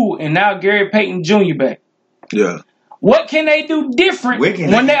 Jordan Poole, and now Gary Payton Jr. back. Yeah. What can they do different when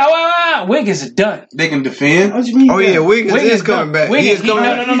Wiggins is done? They can defend. What you mean? Oh yeah, Wiggins is coming back. Wiggins, he is coming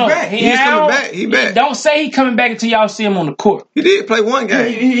back. He's coming back. He back. Don't say he coming back until y'all see him on the court. He did play 1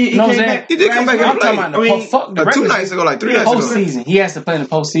 game. He did come back and play. I'm talking about the 2 nights ago, like 3 nights ago. Postseason. He has to play in the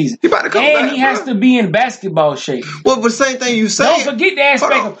postseason. He about to come back. And he has to be in basketball shape. Well, but same thing you say. Don't forget the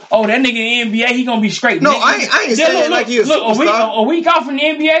aspect of that nigga in the NBA. He gonna be straight. No, I ain't saying like he a superstar. A week off from the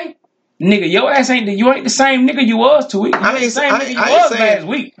NBA. Nigga, your ass ain't the same nigga you was 2 weeks. I ain't the same nigga you was last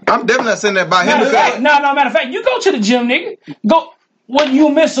week. I'm definitely not saying that about him. Matter of fact, you go to the gym, nigga. Go when you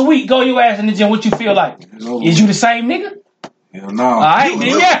miss a week, go your ass in the gym. What you feel like? Is you the same nigga? Hell no. All right, then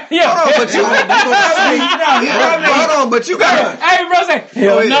yeah. Hold on, but you got to. Hey, bro, say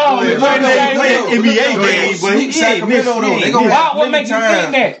hell no. NBA. What makes you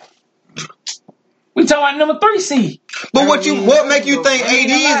think that? We talking about number 3 seed. But what make you think AD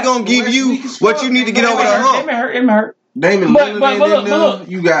is gonna give you what you need to get over the hump? It hurt. Damon Lillard, look,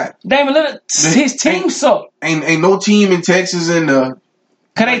 you got Damon Lillard. His team suck. Ain't no team in Texas in the.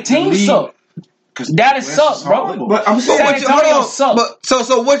 Cause they team suck. That sucks, bro. But I'm saying,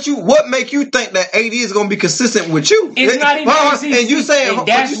 what make you think that AD is gonna be consistent with you? It's not even easy. And you saying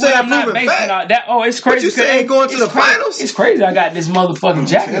that's what I'm not basing on. It's crazy. But you saying going to the finals? It's crazy. I got this motherfucking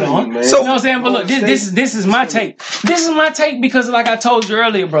jacket on. So you know what I'm saying? But look, this is my take. This is my take because, like I told you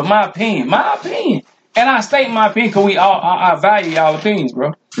earlier, bro, my opinion, and I state my opinion because I value y'all opinions,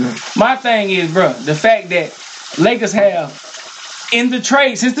 bro. My thing is, bro, the fact that Lakers have in the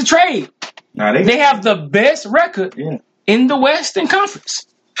trade since the trade. They have the best record in the Western Conference.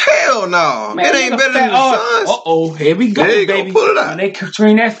 Hell no. Man, it ain't better than the Suns. Here we go, baby. Pull it out. They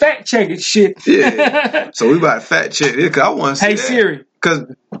between that fact checking shit. Yeah. So we about to fact check this because I want to see Hey, that. Siri. Because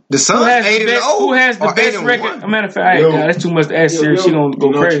the Suns 8-0. Who has the best record? As a matter of fact, that's too much to ask Siri. She gonna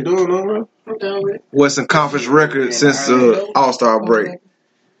go crazy. Western Conference record since the All-Star break.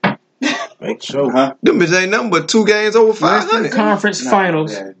 Make sure, Them bitches ain't nothing but 2 games over 500. Western Conference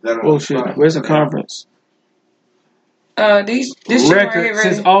Finals. Bullshit. Western Conference. This record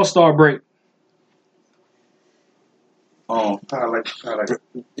since All-Star break. You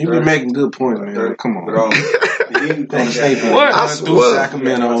been making good points, man. Come on. What? I swear.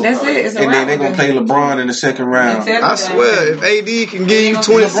 Sacramento. That's it. And then they're going to play LeBron in the second round. I swear, if AD can give you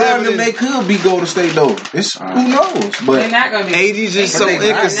 27, they could beat Golden State, though. Who knows? But they're not going to be. AD's just so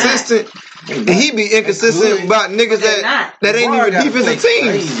inconsistent. And he be inconsistent about niggas that ain't even defensive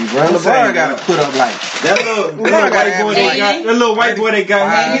teams. LeBron got to put up like that little white boy they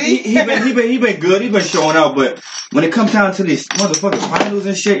got. He been good. He been showing out. But when it comes down to this motherfucking finals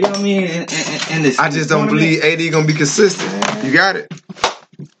and shit, you know what I mean? And this, I just don't believe AD gonna be consistent. You got it.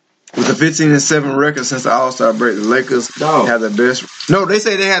 With the 15-7 record since the All-Star break, the Lakers have the best. No, they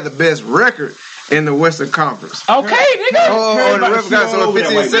say they have the best record in the Western Conference. Okay, nigga. Oh, the ref got so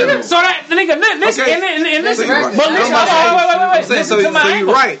 15-7. So that nigga, listen, Okay. and listen, Right. but listen, wait. Listen to my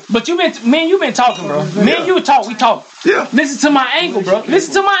angle. Right. But you been talking, bro. Me and you talk, we talk. Yeah. Listen to my angle, bro.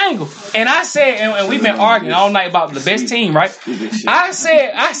 Listen to my angle. And I said, and we've been arguing all night about the best team, right? I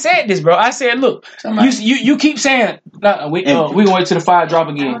said this, bro. I said, look, you keep saying, we gonna wait till the fire drop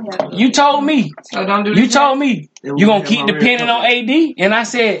again. You told me you gonna keep depending on AD, and I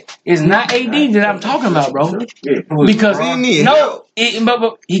said it's not AD that I'm talking about, bro. Because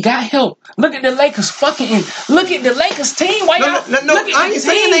but he got help. Look at the Lakers look at the Lakers team. Why y'all? No, I ain't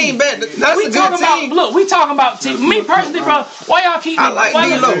saying they ain't bad. That's a good team. We talking about team. Me personally, bro. Why y'all keep?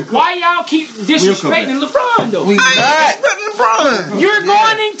 Why y'all keep disrespecting LeBron though? I ain't disrespecting LeBron. You're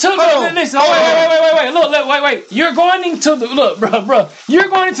going into listen. Wait. You're going into the bro. You're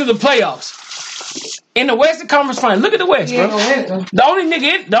going into the playoffs. In the Western Conference Finals, look at the West, bro. The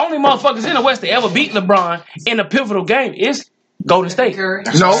only motherfuckers in the West that ever beat LeBron in a pivotal game is Golden State. No.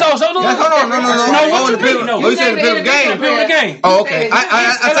 No. No. What you mean? No. You said the pivotal game. Oh, okay. In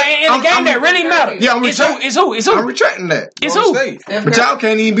a game that really matters. Yeah, it's who? I'm retracting that. It's who? But y'all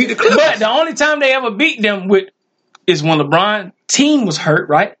can't even beat the Clippers. But the only time they ever beat them is when LeBron team was hurt,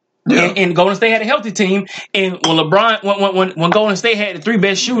 right? Yeah. And Golden State had a healthy team, and when Golden State had the three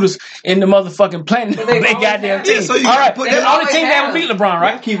best shooters in the motherfucking planet, they goddamn team. So all right, that's the only team that ever beat LeBron,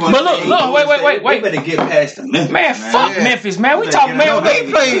 right? But look, wait. They better get past them. Man, fuck Memphis, man. We talking, man.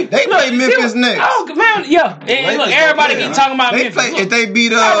 They play Memphis next. Oh man, yeah. And look, everybody keep talking about Memphis. If they beat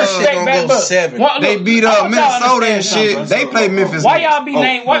they beat Minnesota and shit, they play Memphis. Why y'all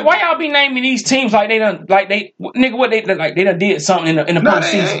be naming these teams like they done did something in the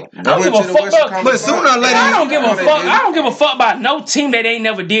postseason? I don't give a fuck, but sooner or later, I don't give a fuck. I don't give a fuck about no team that ain't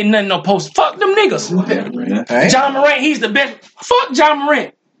never did nothing no post. Fuck them niggas. John Morant, he's the best. Fuck John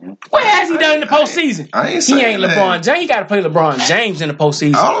Morant. What has he done in the postseason? He ain't LeBron James. He got to play LeBron James in the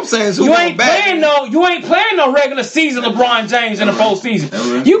postseason. All I'm saying is you ain't playing no regular season LeBron James in the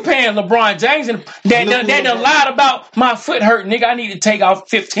postseason. You paying LeBron James and that done lied about my foot hurt, nigga. I need to take off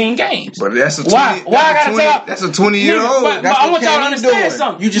 15 games. But that's a 20. Why I gotta take off? That's a 20-year-old. But I want y'all to understand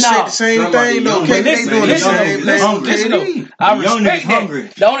something. You just said the same thing though. KD doing the same thing. I respect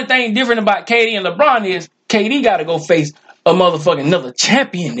that. The only thing different about KD and LeBron is KD got to go face a motherfucking another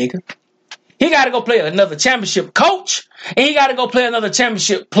champion, nigga. He got to go play another championship coach, and he got to go play another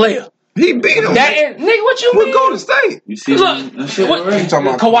championship player. He beat him. Nigga, what you mean? With Golden State. You see, look,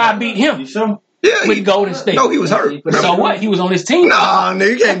 Kawhi beat him. You sure? Yeah, with Golden State. No, he was hurt. So what? He was on his team. Nah,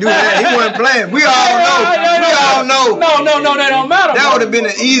 nigga, you can't do that. He wasn't playing. We all know. No, that don't matter. That would have been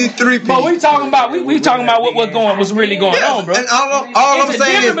an easy 3-peat. But we talking about what's really going on, bro. And all I'm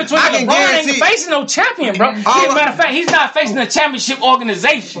saying is, I can guarantee ain't facing no champion, bro. Matter of fact, he's not facing a championship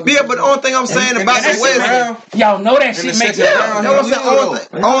organization. Yeah, but the only thing I'm saying about the West, y'all know that shit makes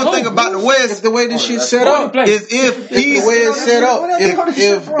sense. The only thing about the West, the way this shit set up, is if he's the way it's set up.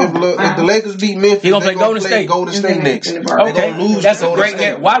 If the Lakers beat Memphis, he gonna play Golden State. Golden State next. Okay, that's a great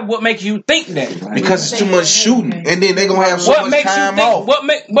game. What makes you think that? Because it's too much shooting, and then they gonna have so much time off.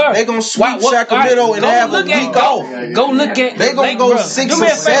 They gonna sweep Sacramento and have a week off. Go look at. They gonna go 6 or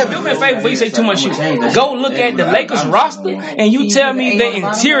 7. Do me a favor before you say too much shooting. Go look at the Lakers roster, and you tell me the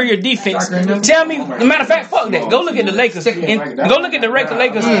interior defense. Tell me. Matter of fact, fuck that. Go look at the Lakers. Go look at the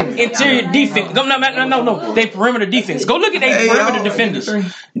Lakers interior defense. No. They perimeter defense. Go look at their perimeter defenders.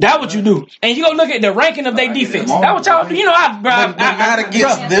 That's what you do. And you go look at the ranking of their defense. That's what y'all do. You know, not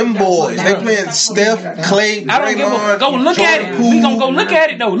against them boys. They playing Steph, Clay, I don't give a go look at it. We gonna go look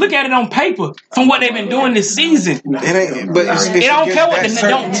at it though. Look at it on paper from what they've been doing this season. It ain't. But it don't care what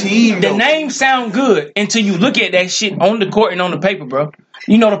the names sound good until you look at that shit on the court and on the paper, bro.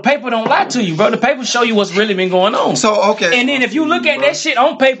 You know, the paper don't lie to you, bro. The paper show you what's really been going on. So okay. And then if you look at that shit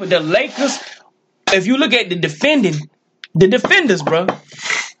on paper, the Lakers. If you look at the defenders, bro.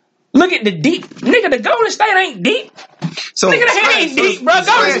 Look at the deep. Nigga, the Golden State ain't deep. So, nigga, the head ain't deep, bro.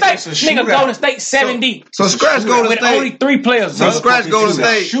 Golden State. Nigga, Golden State 7 deep. So scratch Golden with State. With only 3 players. So scratch Golden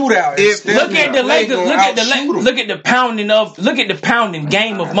State. Shootout. Look at the Lakers. Look at the pounding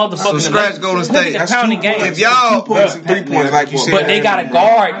game of motherfucking. So scratch Golden State. Look at the pounding game. If y'all 2 points and 3 points, like you said. But they got a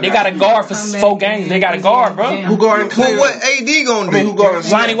guard. They got a guard for 4 games. They got a guard, bro. Who guarding Clay? What AD gonna do? Who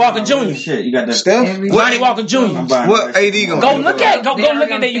guarding Lonnie Walker Jr. Shit, you got that. Steph? Lonnie Walker Jr. What AD gonna do? Go look at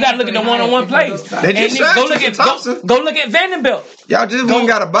that. You gotta look at the one-on-one plays. They just go look at Vanderbilt. Y'all just won't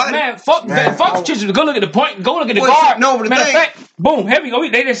got a body. Man, fuck Chichester. Go look at the point. Go look at the guard. No, but matter of fact, boom, here we go.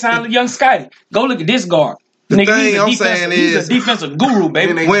 They just signed young Scotty. Go look at this guard. The thing I'm saying is, he's a defensive guru,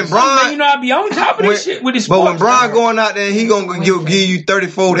 baby. When Bron, you know, I be on top of this shit with his. But when Bron going out there, he gonna give you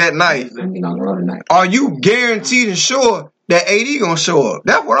 34 that night. Are you guaranteed and sure that AD gonna show up?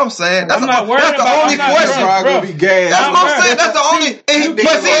 That's what I'm saying. That's the only question. That's what I'm saying. That's the only.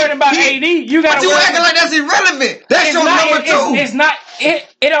 But worried about AD, you got. But you acting like that's irrelevant. That's your number two. It's not.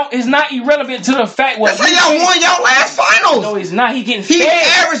 It's not irrelevant to the fact what. That's how y'all won y'all last finals. No, it's not. He getting fed. He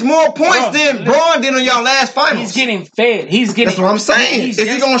averaged more points than Bron did on y'all last finals. He's getting fed. That's what I'm saying. Is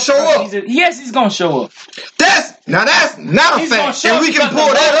he gonna show up? Yes, he's gonna show up. That's not a fact. And we can pull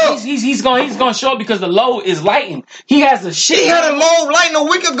that up. He's gonna show up because the load is lightened. He has a shit. He had a low lighting a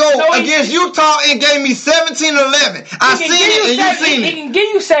week ago against Utah and gave me 17-11. I seen it and you seen it. He can give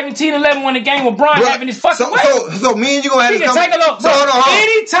you 17-11 when the game with Bron having his fucking way. So me and you gonna have to come. Take a look.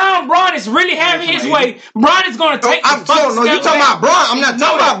 Anytime Bron is really having his way, Bron is gonna take. No, you talking about Bron? I'm not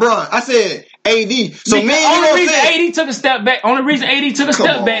talking about Bron. I said AD. So me and you only reason AD took a step back. Only reason AD took a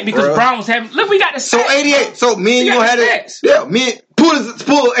step back because Bron was having. Look, we got the stats. So 88. So me and you gonna have it. Yeah, me. Pull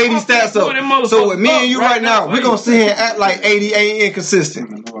 80 stats up. So with me and you right now, we're gonna sit here and act like 80 ain't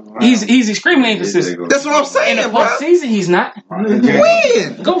inconsistent. He's extremely inconsistent. That's what I'm saying. In the postseason, he's not.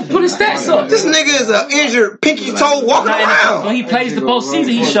 When? Go put his stats up. This nigga is an injured pinky toe walking around. When he plays the postseason,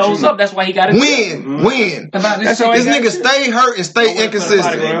 he shows up. That's why he got it. When? This nigga stay hurt and stay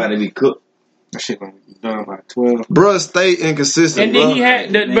inconsistent. About to be cooked. That shit gonna be done by 12. Bruh, stay inconsistent. And then he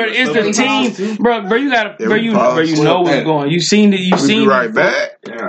had, it's the team, bro. You gotta, bro. You know what's going. You seen it. You seen. We'll be right back.